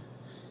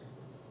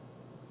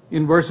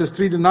 in verses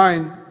 3 to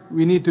 9,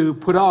 we need to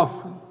put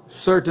off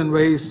certain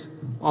ways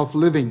of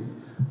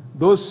living.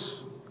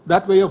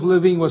 That way of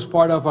living was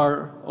part of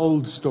our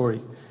old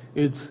story.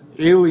 It's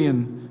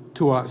alien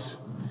to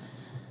us.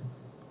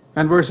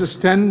 And verses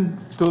 10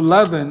 to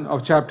 11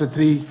 of chapter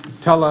 3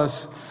 tell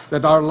us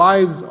that our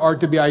lives are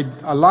to be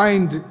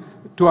aligned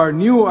to our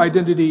new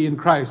identity in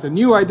Christ, a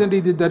new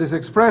identity that is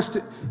expressed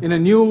in a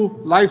new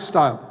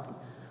lifestyle.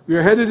 We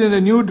are headed in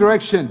a new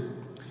direction.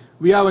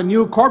 We have a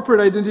new corporate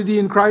identity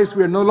in Christ.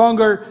 We are no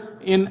longer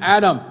in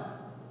Adam.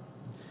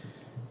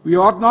 We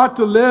ought not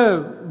to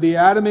live the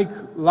Adamic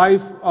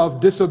life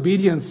of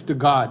disobedience to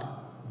God.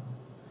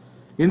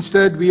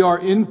 Instead, we are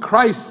in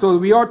Christ, so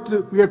we are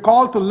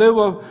called to live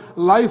a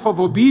life of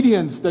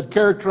obedience that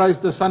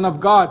characterized the Son of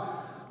God,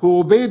 who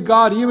obeyed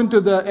God even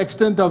to the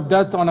extent of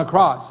death on a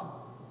cross.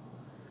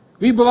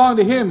 We belong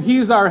to Him. He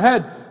is our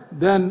head.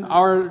 Then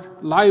our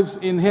lives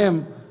in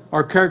Him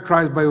are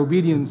characterized by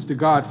obedience to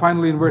God.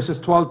 Finally, in verses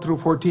 12 through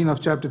 14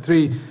 of chapter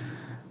 3,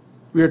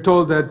 we are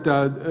told that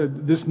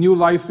this new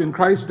life in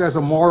Christ has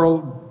a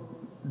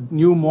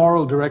new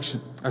moral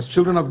direction. As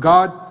children of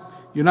God,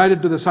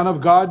 united to the Son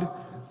of God,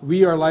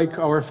 we are like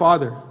our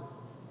Father.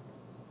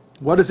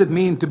 What does it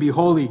mean to be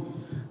holy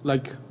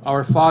like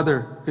our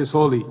Father is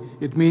holy?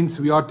 It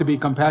means we ought to be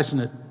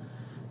compassionate.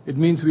 It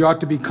means we ought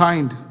to be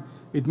kind.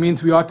 It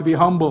means we ought to be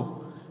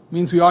humble. It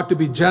means we ought to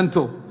be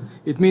gentle.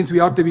 It means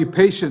we ought to be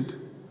patient.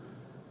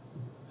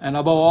 And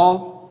above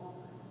all,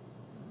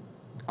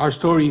 our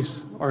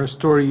stories are a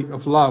story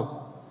of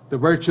love, the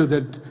virtue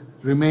that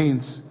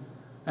remains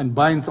and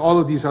binds all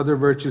of these other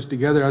virtues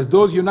together. As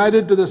those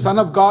united to the Son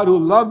of God who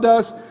loved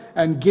us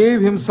and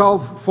gave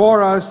Himself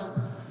for us,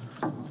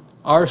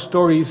 our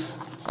stories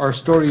are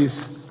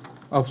stories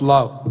of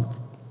love.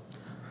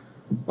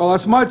 Well,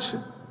 as much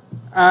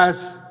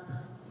as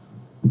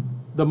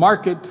the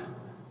market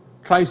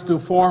tries to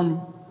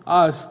form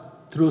us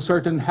through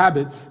certain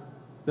habits,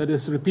 that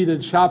is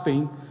repeated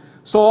shopping,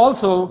 so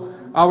also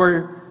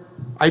our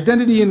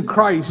identity in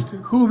Christ,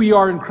 who we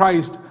are in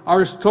Christ,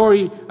 our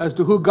story as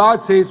to who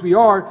God says we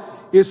are,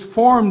 is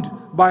formed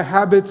by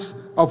habits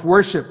of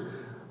worship.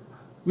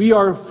 We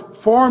are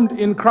formed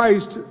in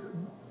Christ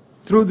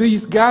through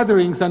these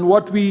gatherings and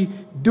what we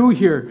do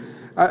here.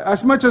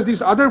 As much as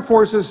these other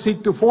forces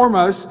seek to form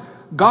us,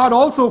 God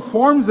also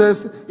forms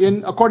us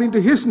according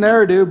to His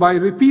narrative by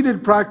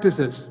repeated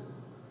practices.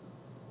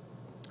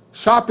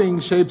 Shopping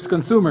shapes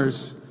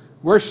consumers.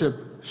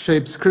 Worship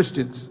shapes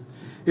Christians.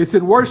 It's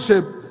in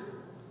worship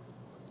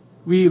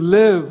we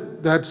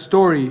live that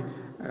story.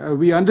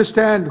 We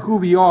understand who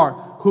we are,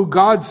 who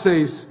God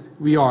says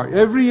we are.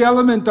 Every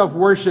element of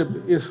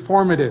worship is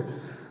formative.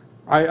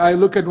 I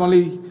look at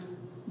only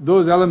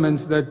those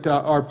elements that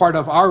are part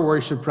of our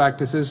worship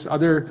practices.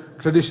 Other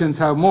traditions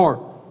have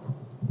more.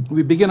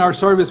 We begin our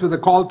service with a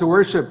call to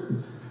worship.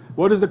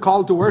 What does the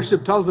call to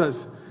worship tells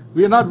us?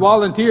 We are not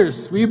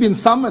volunteers. We've been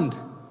summoned.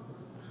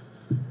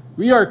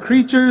 We are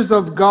creatures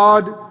of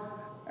God,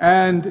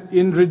 and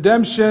in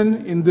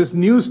redemption, in this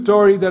new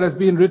story that has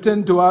been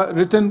written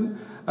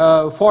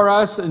for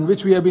us, in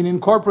which we have been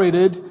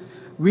incorporated,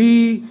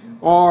 we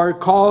are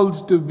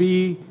called to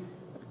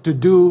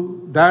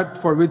do that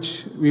for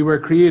which we were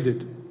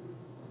created.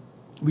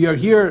 We are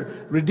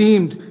here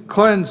redeemed,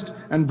 cleansed,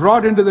 and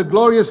brought into the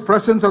glorious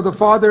presence of the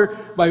Father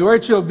by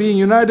virtue of being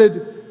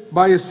united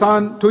by His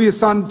Son, to His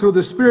Son through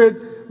the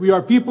Spirit. We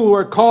are people who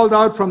are called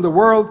out from the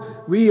world.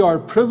 We are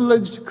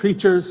privileged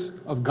creatures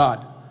of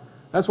God.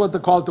 That's what the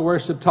call to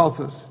worship tells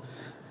us.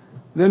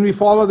 Then we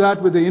follow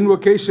that with the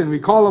invocation. We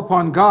call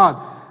upon God.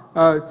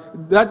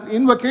 That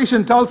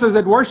invocation tells us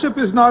that worship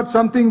is not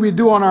something we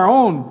do on our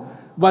own,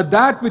 but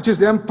that which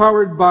is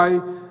empowered by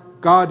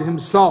God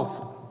Himself.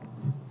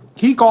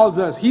 He calls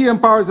us, He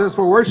empowers us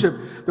for worship.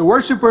 The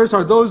worshipers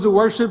are those who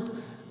worship,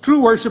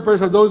 true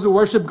worshipers are those who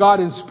worship God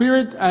in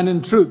spirit and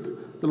in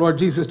truth. The Lord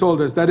Jesus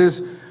told us. That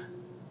is,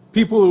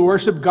 people who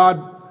worship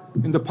God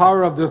in the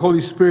power of the Holy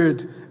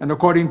Spirit and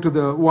according to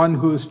the one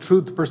who is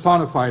truth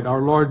personified,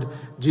 our Lord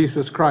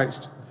Jesus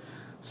Christ.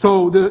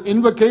 So the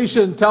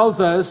invocation tells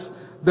us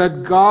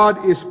that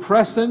God is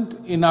present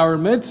in our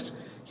midst.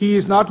 He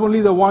is not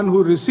only the one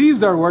who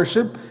receives our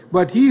worship,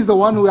 but He is the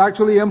one who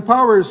actually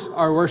empowers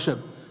our worship.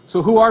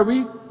 So who are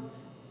we?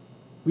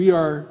 We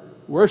are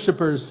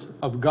worshipers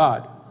of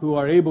God who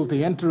are able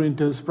to enter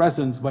into His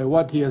presence by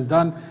what He has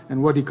done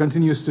and what He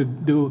continues to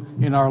do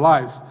in our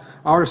lives.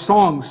 Our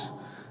songs,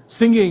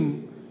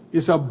 singing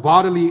is a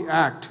bodily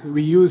act.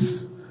 We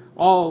use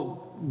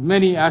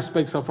many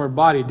aspects of our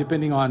body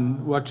depending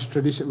on which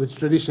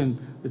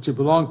tradition that you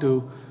belong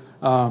to.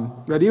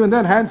 But even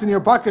then, hands in your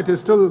pocket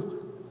is still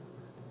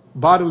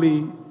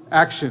bodily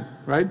action,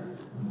 right?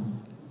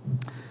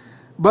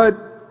 But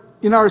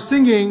in our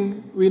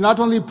singing, we not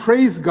only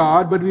praise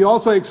God, but we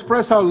also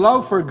express our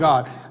love for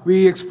God.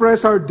 We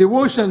express our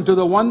devotion to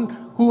the one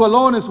who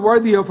alone is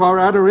worthy of our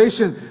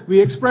adoration.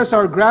 We express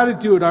our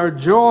gratitude, our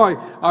joy,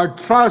 our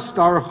trust,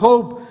 our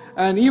hope,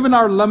 and even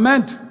our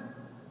lament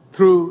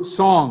through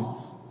songs.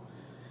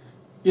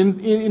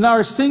 In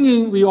our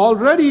singing, we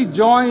already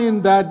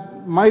join that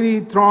that mighty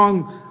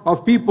throng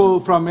of people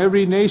from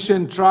every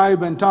nation,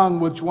 tribe, and tongue,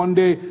 which one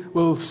day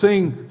will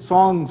sing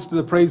songs to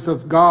the praise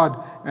of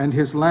God and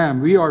His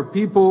Lamb. We are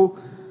people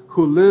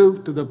who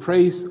live to the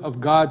praise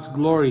of God's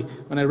glory.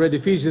 When I read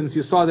Ephesians,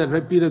 you saw that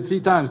repeated 3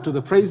 times. To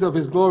the praise of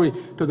His glory,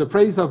 to the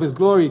praise of His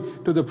glory,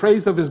 to the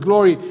praise of His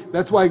glory.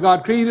 That's why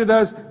God created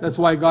us. That's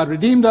why God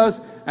redeemed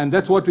us. And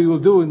that's what we will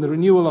do in the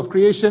renewal of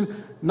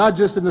creation. Not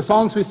just in the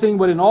songs we sing,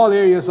 but in all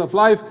areas of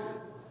life.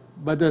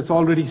 But that's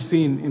already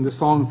seen in the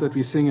songs that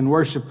we sing in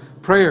worship.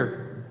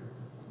 Prayer.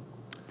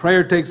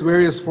 Prayer takes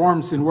various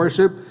forms in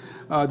worship.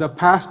 The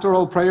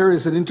pastoral prayer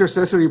is an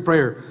intercessory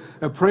prayer.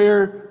 A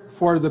prayer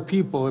for the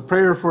people, a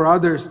prayer for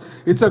others.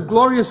 It's a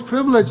glorious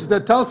privilege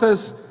that tells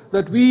us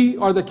that we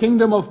are the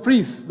kingdom of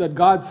priests that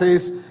God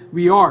says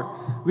we are.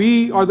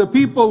 We are the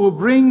people who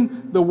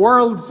bring the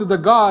world to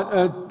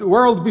the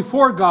world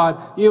before God,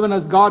 even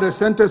as God has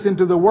sent us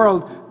into the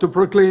world to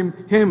proclaim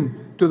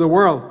Him to the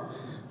world.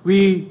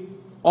 We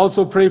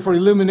also pray for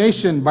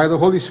illumination by the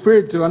Holy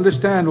Spirit to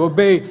understand,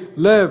 obey,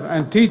 live,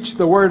 and teach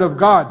the Word of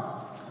God.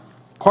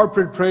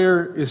 Corporate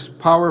prayer is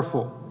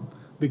powerful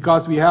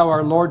because we have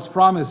our Lord's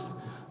promise.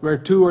 Where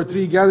 2 or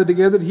 3 gather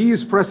together, He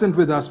is present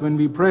with us when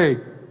we pray.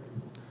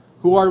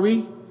 Who are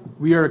we?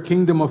 We are a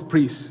kingdom of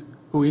priests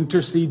who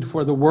intercede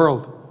for the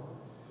world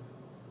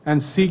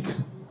and seek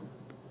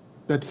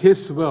that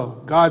His will,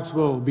 God's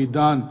will, be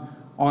done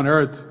on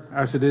earth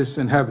as it is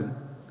in heaven.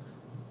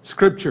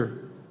 Scripture,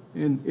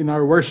 in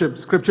our worship,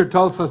 Scripture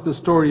tells us the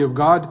story of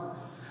God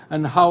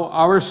and how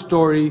our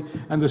story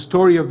and the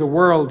story of the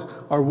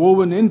world are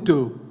woven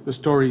into the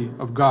story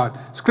of God.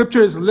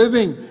 Scripture is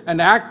living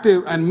and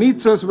active and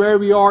meets us where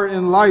we are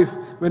in life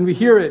when we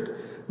hear it.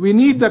 We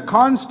need the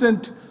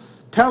constant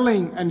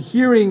telling and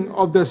hearing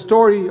of the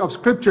story of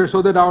Scripture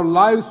so that our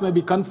lives may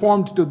be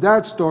conformed to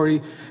that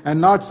story and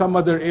not some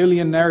other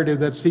alien narrative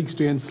that seeks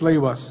to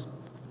enslave us.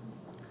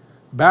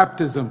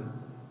 Baptism.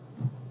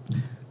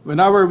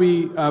 Whenever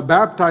we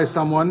baptize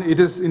someone,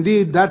 it is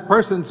indeed that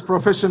person's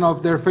profession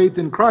of their faith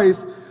in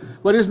Christ,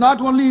 but it's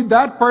not only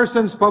that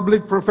person's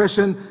public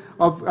profession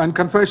and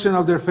confession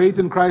of their faith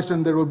in Christ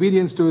and their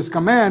obedience to His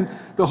command.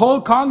 The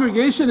whole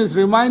congregation is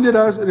reminded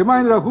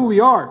of who we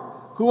are.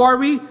 Who are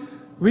we?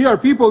 We are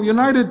people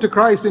united to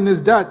Christ in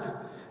His death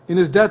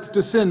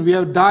to sin. We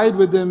have died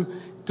with Him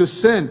to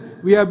sin.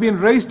 We have been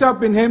raised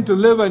up in Him to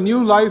live a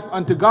new life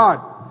unto God.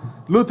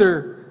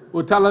 Luther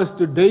would tell us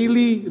to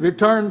daily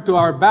return to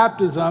our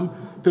baptism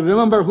to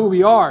remember who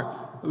we are.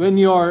 When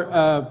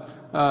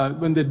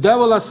the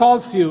devil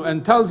assaults you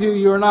and tells you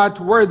you're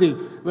not worthy,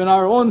 when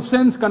our own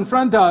sins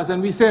confront us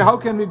and we say, how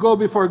can we go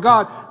before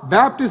God?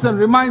 Baptism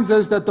reminds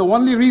us that the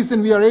only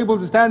reason we are able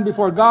to stand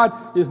before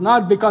God is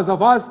not because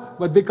of us,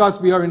 but because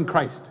we are in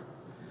Christ.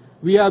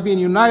 We have been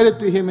united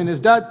to Him in His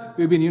death.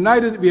 We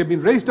have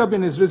been raised up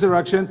in His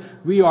resurrection.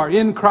 We are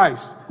in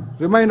Christ.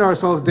 Remind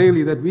ourselves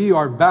daily that we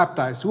are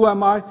baptized. Who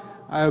am I?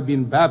 I have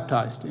been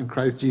baptized in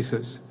Christ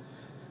Jesus.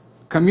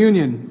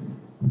 Communion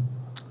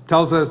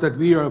tells us that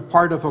we are a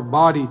part of a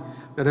body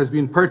that has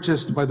been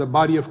purchased by the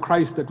body of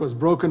Christ that was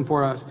broken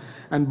for us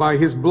and by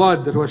His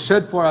blood that was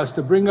shed for us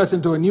to bring us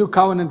into a new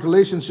covenant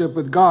relationship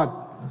with God.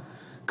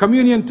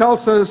 Communion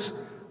tells us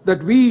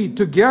that we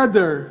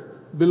together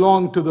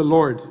belong to the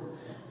Lord.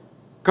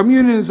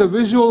 Communion is a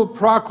visual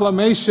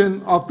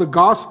proclamation of the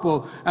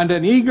gospel and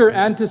an eager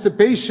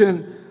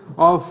anticipation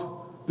of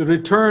the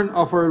return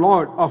of our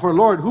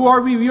Lord. Who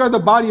are we? We are the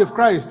body of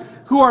Christ.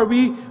 Who are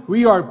we?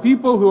 We are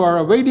people who are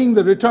awaiting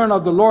the return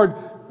of the Lord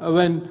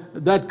when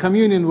that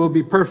communion will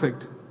be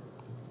perfect.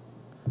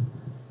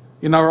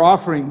 In our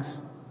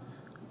offerings,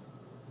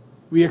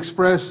 we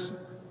express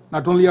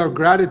not only our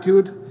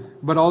gratitude,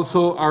 but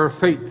also our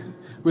faith.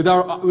 With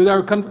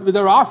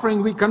our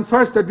offering, we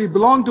confess that we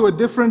belong to a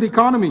different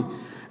economy,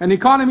 an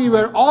economy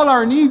where all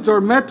our needs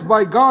are met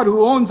by God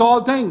who owns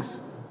all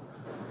things.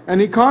 An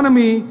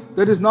economy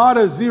that is not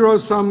a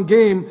zero-sum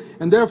game,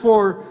 and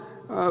therefore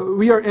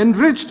we are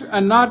enriched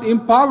and not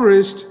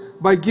impoverished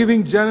by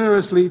giving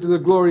generously to the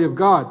glory of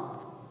God.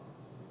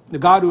 The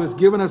God who has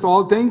given us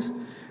all things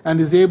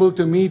and is able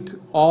to meet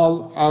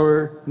all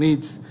our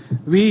needs.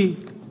 We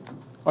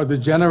are the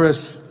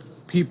generous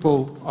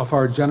people of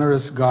our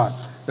generous God.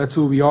 That's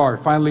who we are.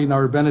 Finally, in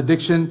our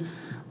benediction,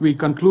 we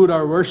conclude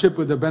our worship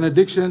with a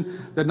benediction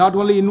that not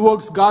only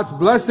invokes God's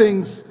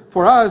blessings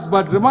for us,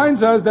 but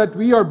reminds us that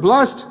we are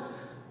blessed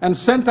and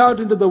sent out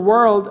into the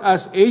world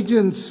as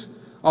agents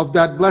of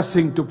that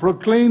blessing to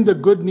proclaim the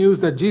good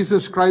news that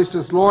Jesus Christ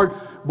is Lord,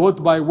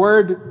 both by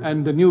word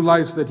and the new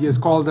lives that He has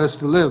called us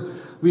to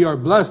live. We are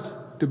blessed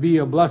to be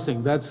a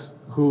blessing. That's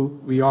who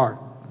we are.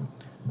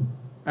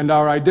 And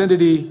our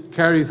identity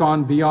carries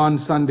on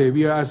beyond Sunday.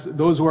 We are as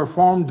those who are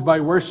formed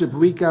by worship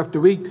week after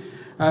week,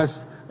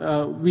 as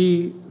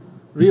we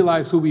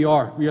realize who we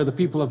are. We are the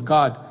people of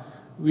God.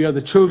 We are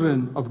the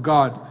children of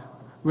God.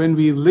 When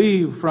we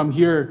leave from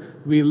here,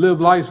 we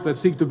live lives that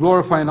seek to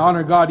glorify and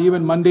honor God.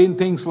 Even mundane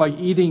things like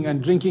eating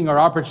and drinking are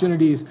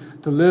opportunities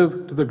to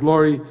live to the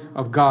glory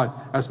of God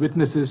as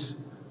witnesses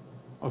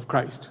of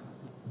Christ.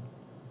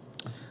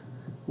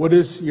 What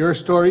is your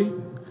story?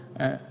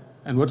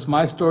 And what's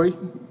my story?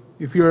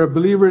 If you're a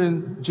believer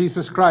in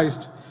Jesus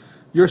Christ,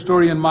 your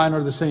story and mine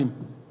are the same.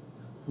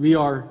 We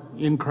are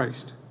in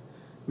Christ.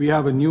 We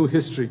have a new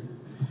history.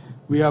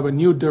 We have a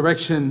new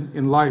direction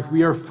in life.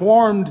 We are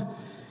formed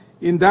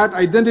in that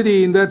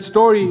identity, in that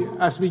story,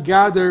 as we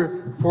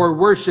gather for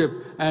worship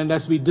and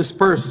as we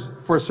disperse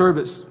for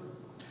service.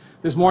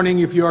 This morning,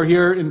 if you are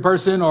here in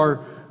person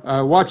or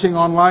watching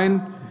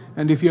online,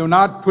 and if you have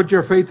not put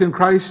your faith in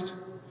Christ,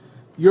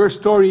 your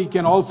story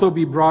can also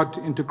be brought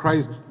into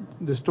Christ,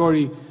 the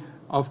story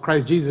of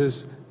Christ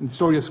Jesus, the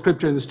story of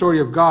Scripture, and the story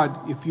of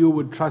God, if you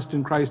would trust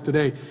in Christ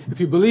today. If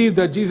you believe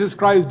that Jesus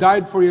Christ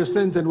died for your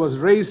sins and was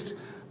raised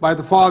by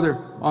the Father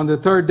on the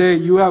third day,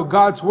 you have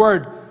God's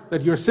word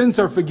that your sins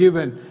are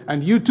forgiven,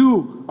 and you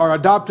too are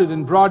adopted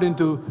and brought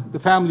into the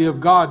family of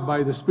God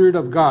by the Spirit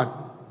of God.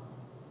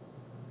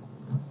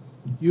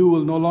 You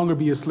will no longer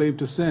be a slave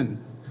to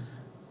sin,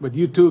 but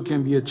you too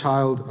can be a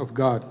child of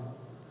God.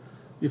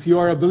 If you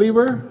are a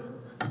believer,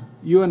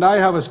 you and I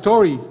have a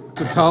story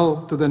to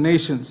tell to the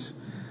nations.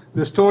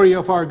 The story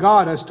of our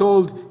God as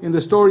told in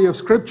the story of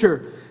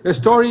Scripture, a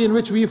story in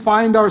which we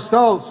find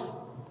ourselves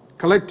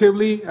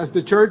collectively as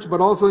the church,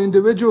 but also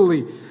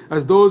individually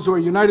as those who are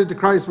united to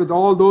Christ with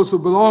all those who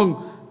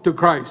belong to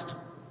Christ.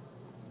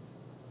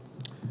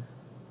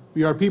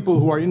 We are people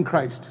who are in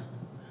Christ.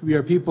 We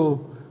are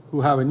people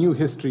who have a new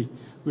history.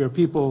 We are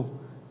people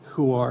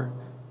who are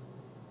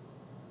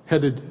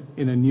headed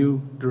in a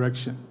new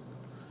direction.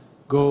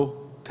 Go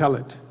tell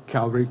it,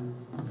 Calvary.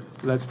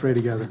 Let's pray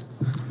together.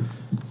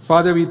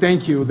 Father, we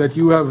thank you that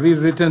you have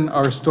rewritten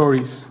our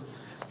stories,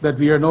 that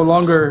we are no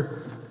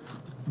longer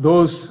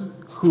those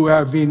who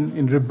have been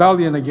in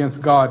rebellion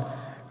against God.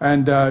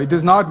 And it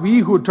is not we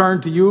who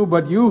turn to you,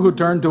 but you who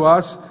turn to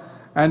us,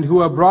 and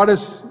who have brought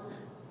us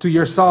to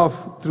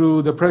yourself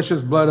through the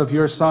precious blood of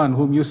your Son,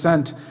 whom you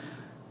sent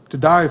to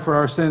die for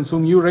our sins,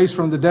 whom you raised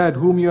from the dead,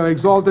 whom you have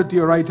exalted to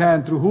your right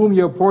hand, through whom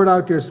you have poured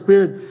out your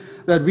Spirit,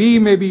 that we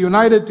may be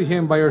united to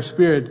him by your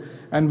Spirit.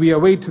 And we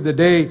await the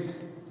day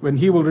when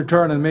he will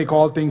return and make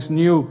all things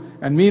new.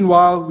 And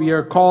meanwhile, we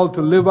are called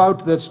to live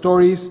out that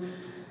stories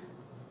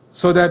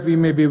so that we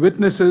may be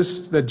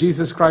witnesses that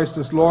Jesus Christ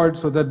is Lord,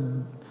 so that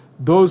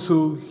those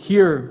who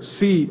hear,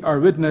 see our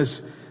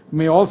witness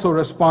may also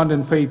respond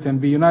in faith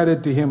and be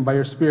united to him by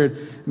your Spirit,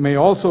 may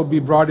also be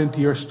brought into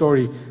your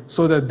story,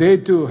 so that they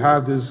too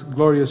have this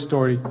glorious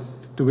story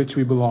to which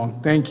we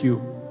belong. Thank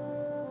you.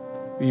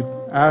 We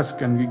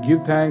ask and we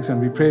give thanks and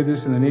we pray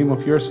this in the name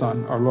of your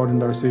Son, our Lord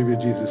and our Savior,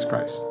 Jesus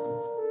Christ.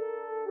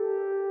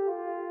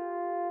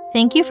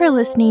 Thank you for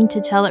listening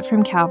to Tell It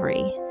from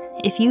Calvary.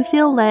 If you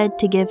feel led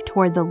to give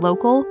toward the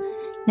local,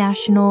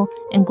 national,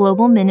 and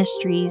global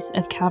ministries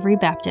of Calvary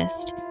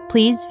Baptist,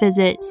 please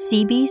visit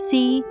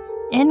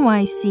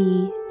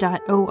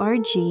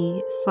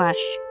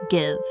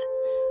cbcnyc.org/give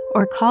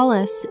or call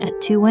us at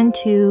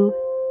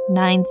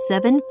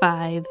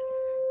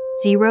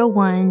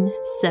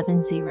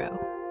 212-975-0170.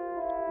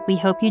 We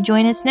hope you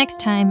join us next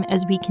time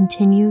as we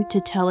continue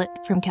to tell it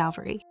from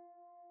Calvary.